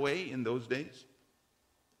 by the way, in those days.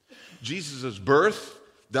 Jesus' birth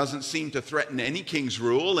doesn't seem to threaten any king's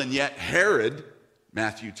rule, and yet Herod,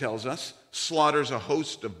 Matthew tells us, slaughters a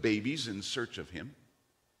host of babies in search of him.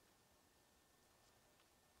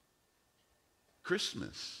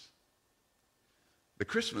 Christmas. The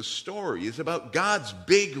Christmas story is about God's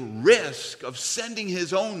big risk of sending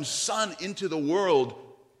his own son into the world.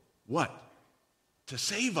 What? To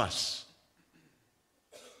save us.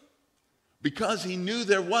 Because he knew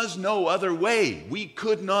there was no other way. We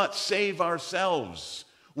could not save ourselves.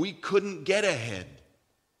 We couldn't get ahead.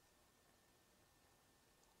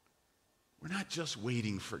 We're not just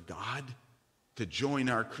waiting for God to join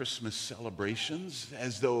our Christmas celebrations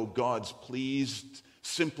as though God's pleased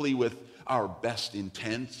simply with our best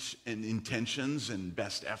intents and intentions and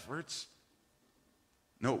best efforts.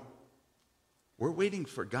 No, we're waiting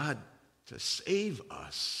for God to save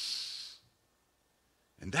us.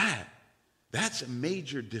 And that's a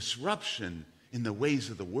major disruption in the ways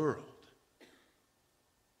of the world.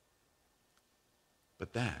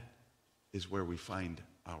 But that is where we find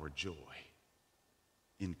our joy,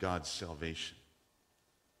 in God's salvation.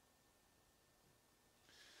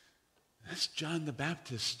 That's John the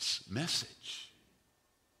Baptist's message.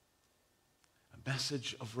 A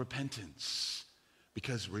message of repentance.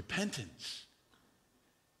 Because repentance,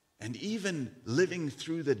 and even living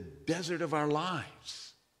through the desert of our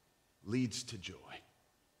lives, leads to joy.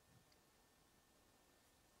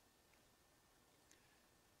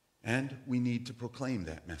 And we need to proclaim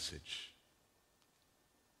that message.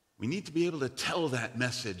 We need to be able to tell that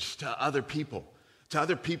message to other people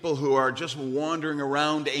who are just wandering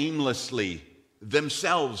around aimlessly,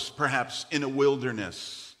 themselves perhaps in a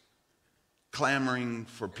wilderness, clamoring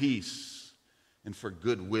for peace and for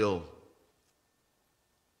goodwill.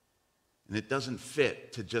 And it doesn't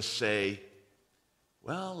fit to just say,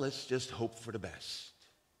 well, let's just hope for the best.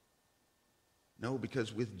 No,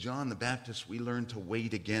 because with John the Baptist, we learn to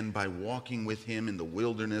wait again by walking with him in the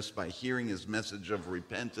wilderness, by hearing his message of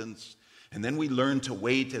repentance. And then we learn to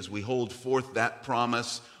wait as we hold forth that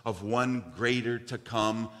promise of one greater to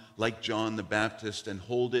come, like John the Baptist, and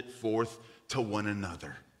hold it forth to one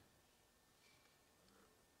another.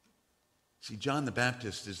 See, John the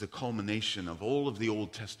Baptist is the culmination of all of the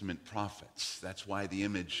Old Testament prophets. That's why the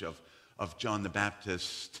image of John the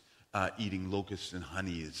Baptist eating locusts and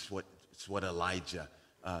honey is what Elijah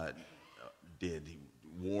did. He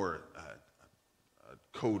wore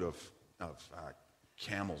a coat of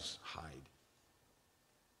camel's hide.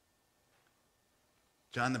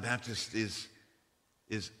 John the Baptist is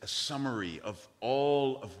a summary of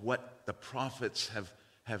all of what the prophets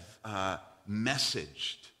have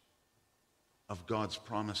messaged of God's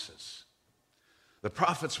promises. The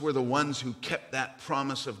prophets were the ones who kept that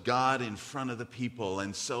promise of God in front of the people,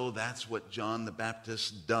 and so that's what John the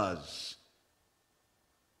Baptist does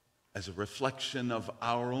as a reflection of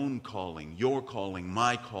our own calling, your calling,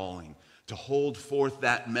 my calling, to hold forth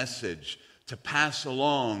that message, to pass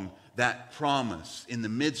along that promise in the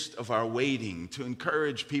midst of our waiting, to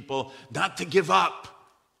encourage people not to give up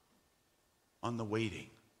on the waiting.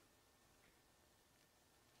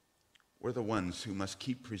 We're the ones who must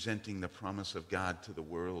keep presenting the promise of God to the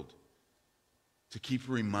world, to keep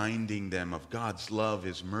reminding them of God's love,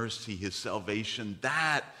 his mercy, his salvation.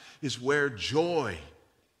 That is where joy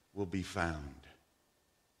will be found.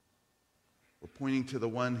 We're pointing to the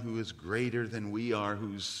one who is greater than we are,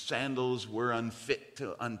 whose sandals we're unfit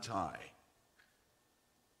to untie.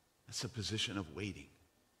 That's a position of waiting.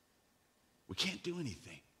 We can't do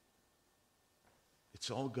anything.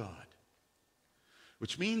 It's all God.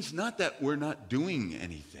 Which means not that we're not doing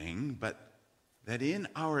anything, but that in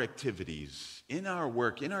our activities, in our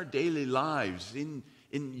work, in our daily lives, in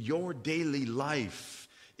your daily life,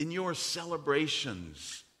 in your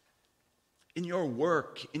celebrations, in your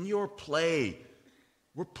work, in your play,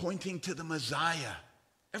 we're pointing to the Messiah.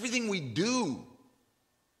 Everything we do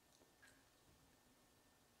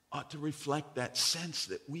ought to reflect that sense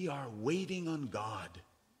that we are waiting on God,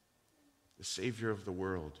 the Savior of the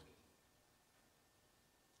world.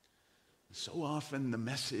 So often the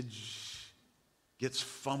message gets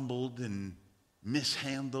fumbled and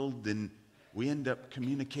mishandled, and we end up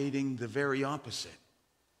communicating the very opposite.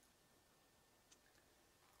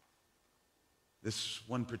 This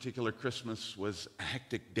one particular Christmas was a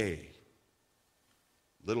hectic day.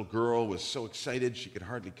 Little girl was so excited she could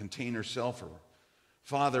hardly contain herself. Her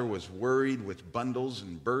father was worried with bundles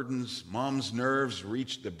and burdens. Mom's nerves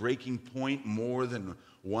reached the breaking point more than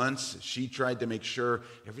once. She tried to make sure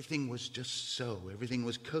everything was just so. Everything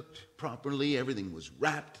was cooked properly. Everything was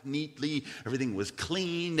wrapped neatly. Everything was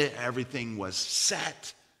cleaned. Everything was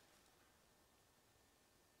set.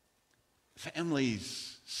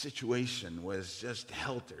 Family's situation was just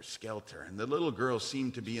helter-skelter, and the little girl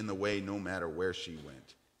seemed to be in the way no matter where she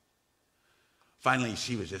went. Finally,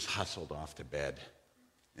 she was just hustled off to bed.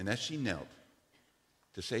 And as she knelt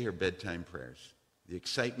to say her bedtime prayers, the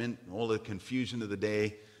excitement and all the confusion of the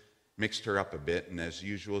day mixed her up a bit, and as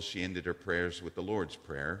usual, she ended her prayers with the Lord's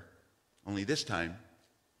Prayer. Only this time,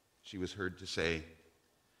 she was heard to say,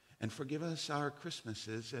 "And forgive us our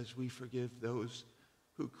Christmases as we forgive those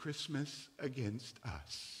who Christmas against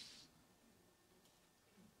us."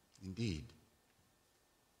 Indeed,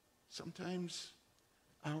 sometimes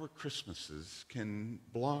our Christmases can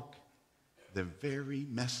block the very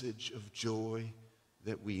message of joy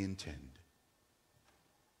that we intend.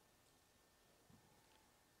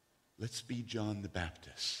 Let's be John the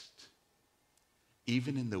Baptist.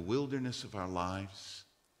 Even in the wilderness of our lives,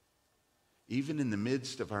 even in the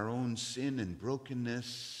midst of our own sin and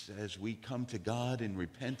brokenness, as we come to God in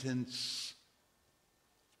repentance,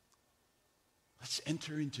 let's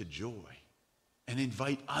enter into joy and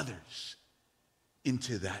invite others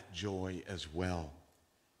into that joy as well,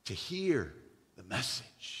 to hear the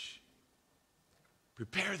message.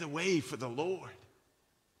 Prepare the way for the Lord.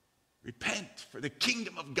 Repent, for the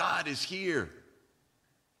kingdom of God is here.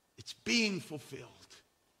 It's being fulfilled.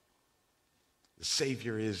 The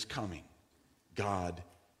Savior is coming. God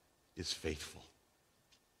is faithful.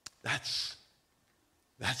 That's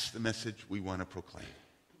the message we want to proclaim.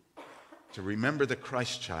 To remember the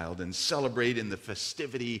Christ child and celebrate in the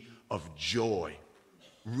festivity of joy.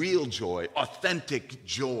 Real joy, authentic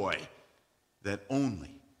joy that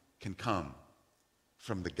only can come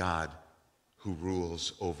from the God who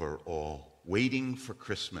rules over all. Waiting for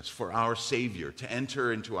Christmas, for our Savior to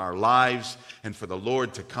enter into our lives and for the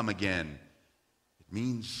Lord to come again. It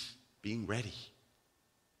means being ready.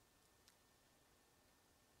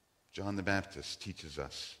 John the Baptist teaches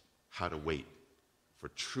us how to wait for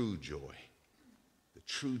true joy, the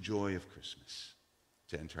true joy of Christmas,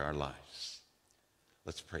 to enter our lives.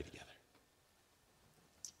 Let's pray together.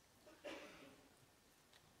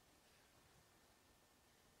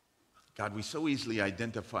 God, we so easily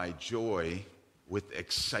identify joy with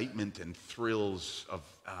excitement and thrills of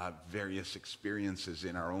various experiences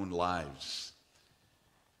in our own lives.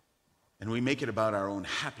 And we make it about our own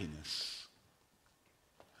happiness.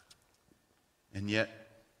 And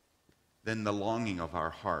yet, then the longing of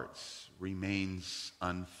our hearts remains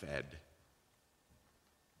unfed.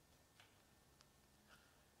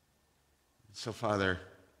 So, Father,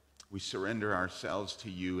 we surrender ourselves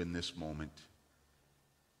to you in this moment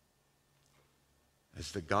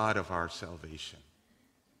as the God of our salvation.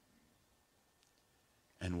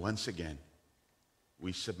 And once again,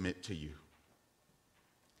 we submit to you.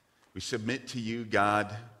 We submit to you,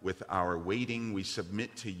 God, with our waiting. We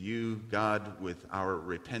submit to you, God, with our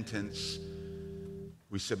repentance.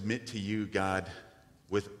 We submit to you, God,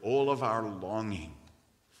 with all of our longing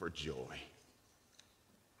for joy,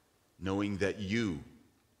 knowing that you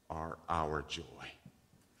are our joy.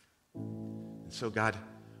 And so, God,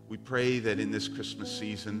 we pray that in this Christmas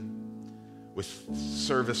season, with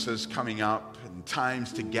services coming up and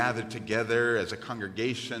times to gather together as a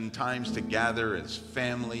congregation, times to gather as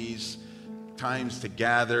families, times to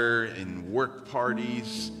gather in work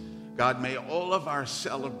parties, God, may all of our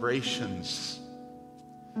celebrations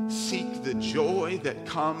seek the joy that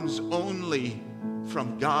comes only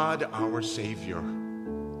from God, our Savior.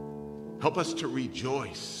 Help us to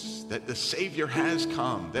rejoice that the Savior has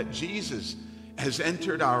come, that Jesus has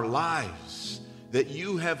entered our lives, that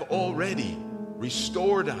you have already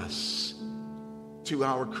restored us to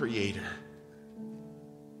our Creator.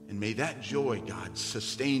 And may that joy, God,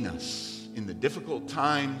 sustain us in the difficult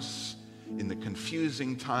times, in the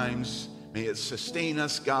confusing times. May it sustain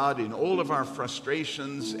us, God, in all of our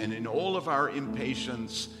frustrations and in all of our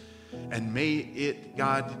impatience. And may it,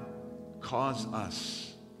 God, cause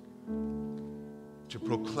us to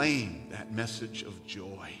proclaim that message of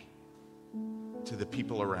joy to the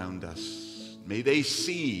people around us. May they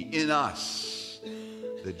see in us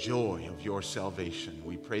the joy of your salvation.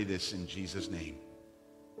 We pray this in Jesus' name.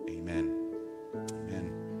 Amen.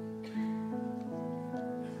 Amen.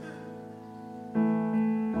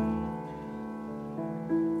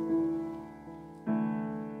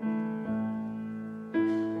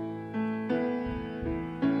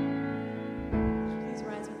 Please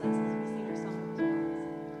rise with us as we sing our song of response.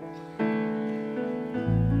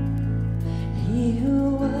 He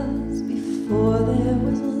who was before there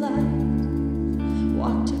was light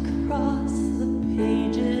walked across the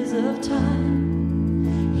pages of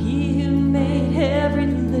time. He who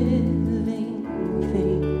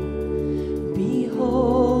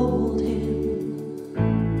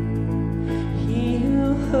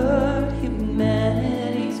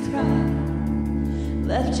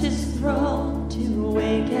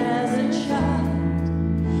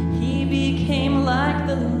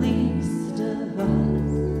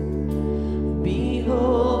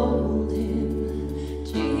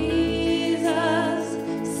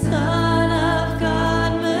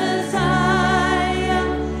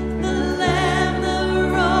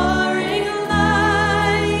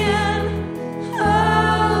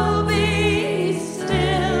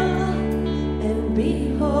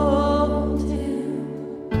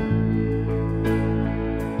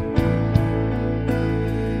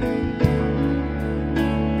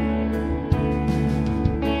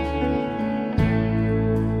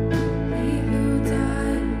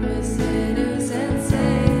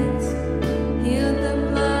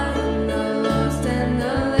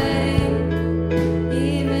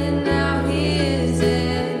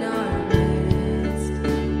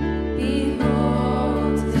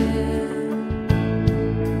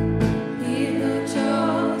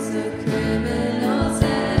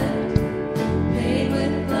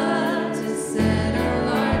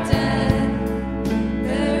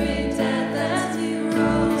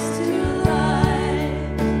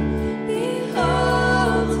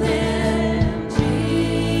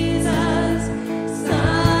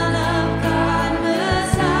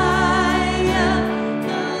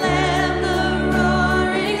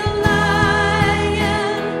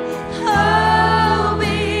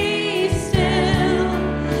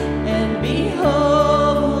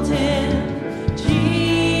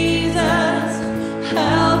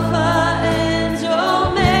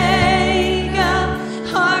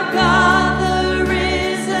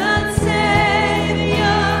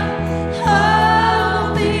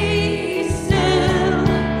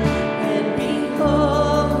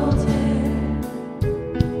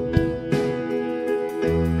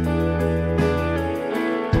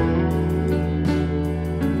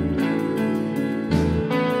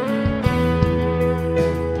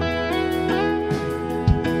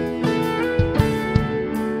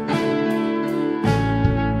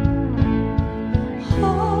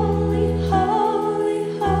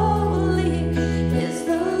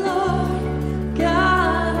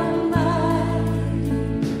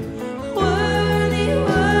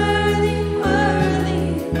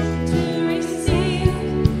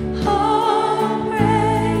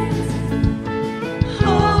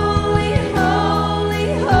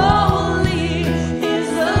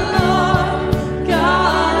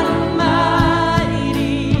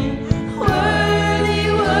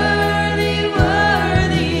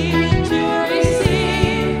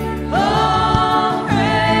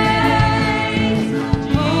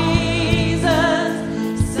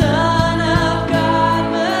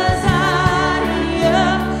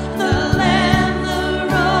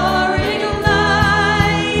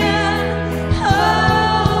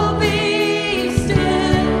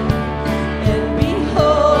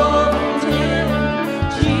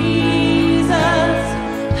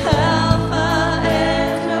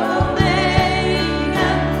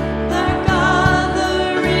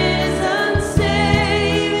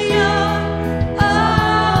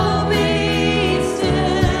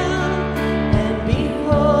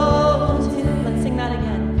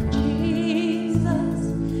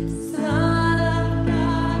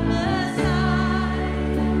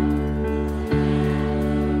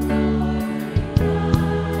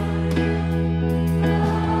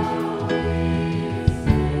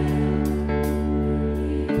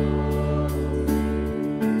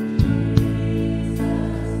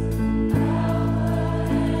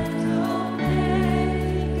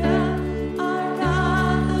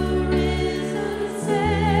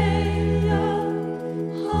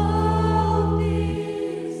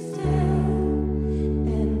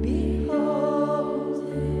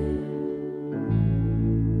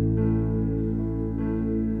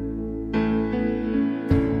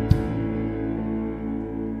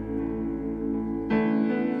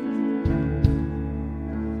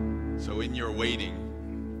your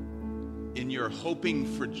waiting, in your hoping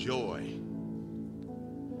for joy,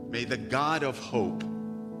 may the God of hope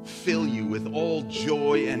fill you with all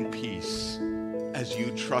joy and peace as you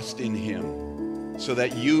trust in him, so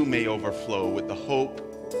that you may overflow with the hope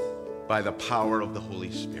by the power of the Holy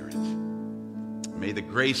Spirit. May the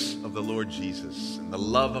grace of the Lord Jesus and the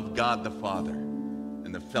love of God the Father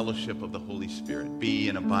and the fellowship of the Holy Spirit be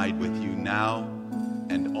and abide with you now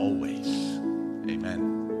and always.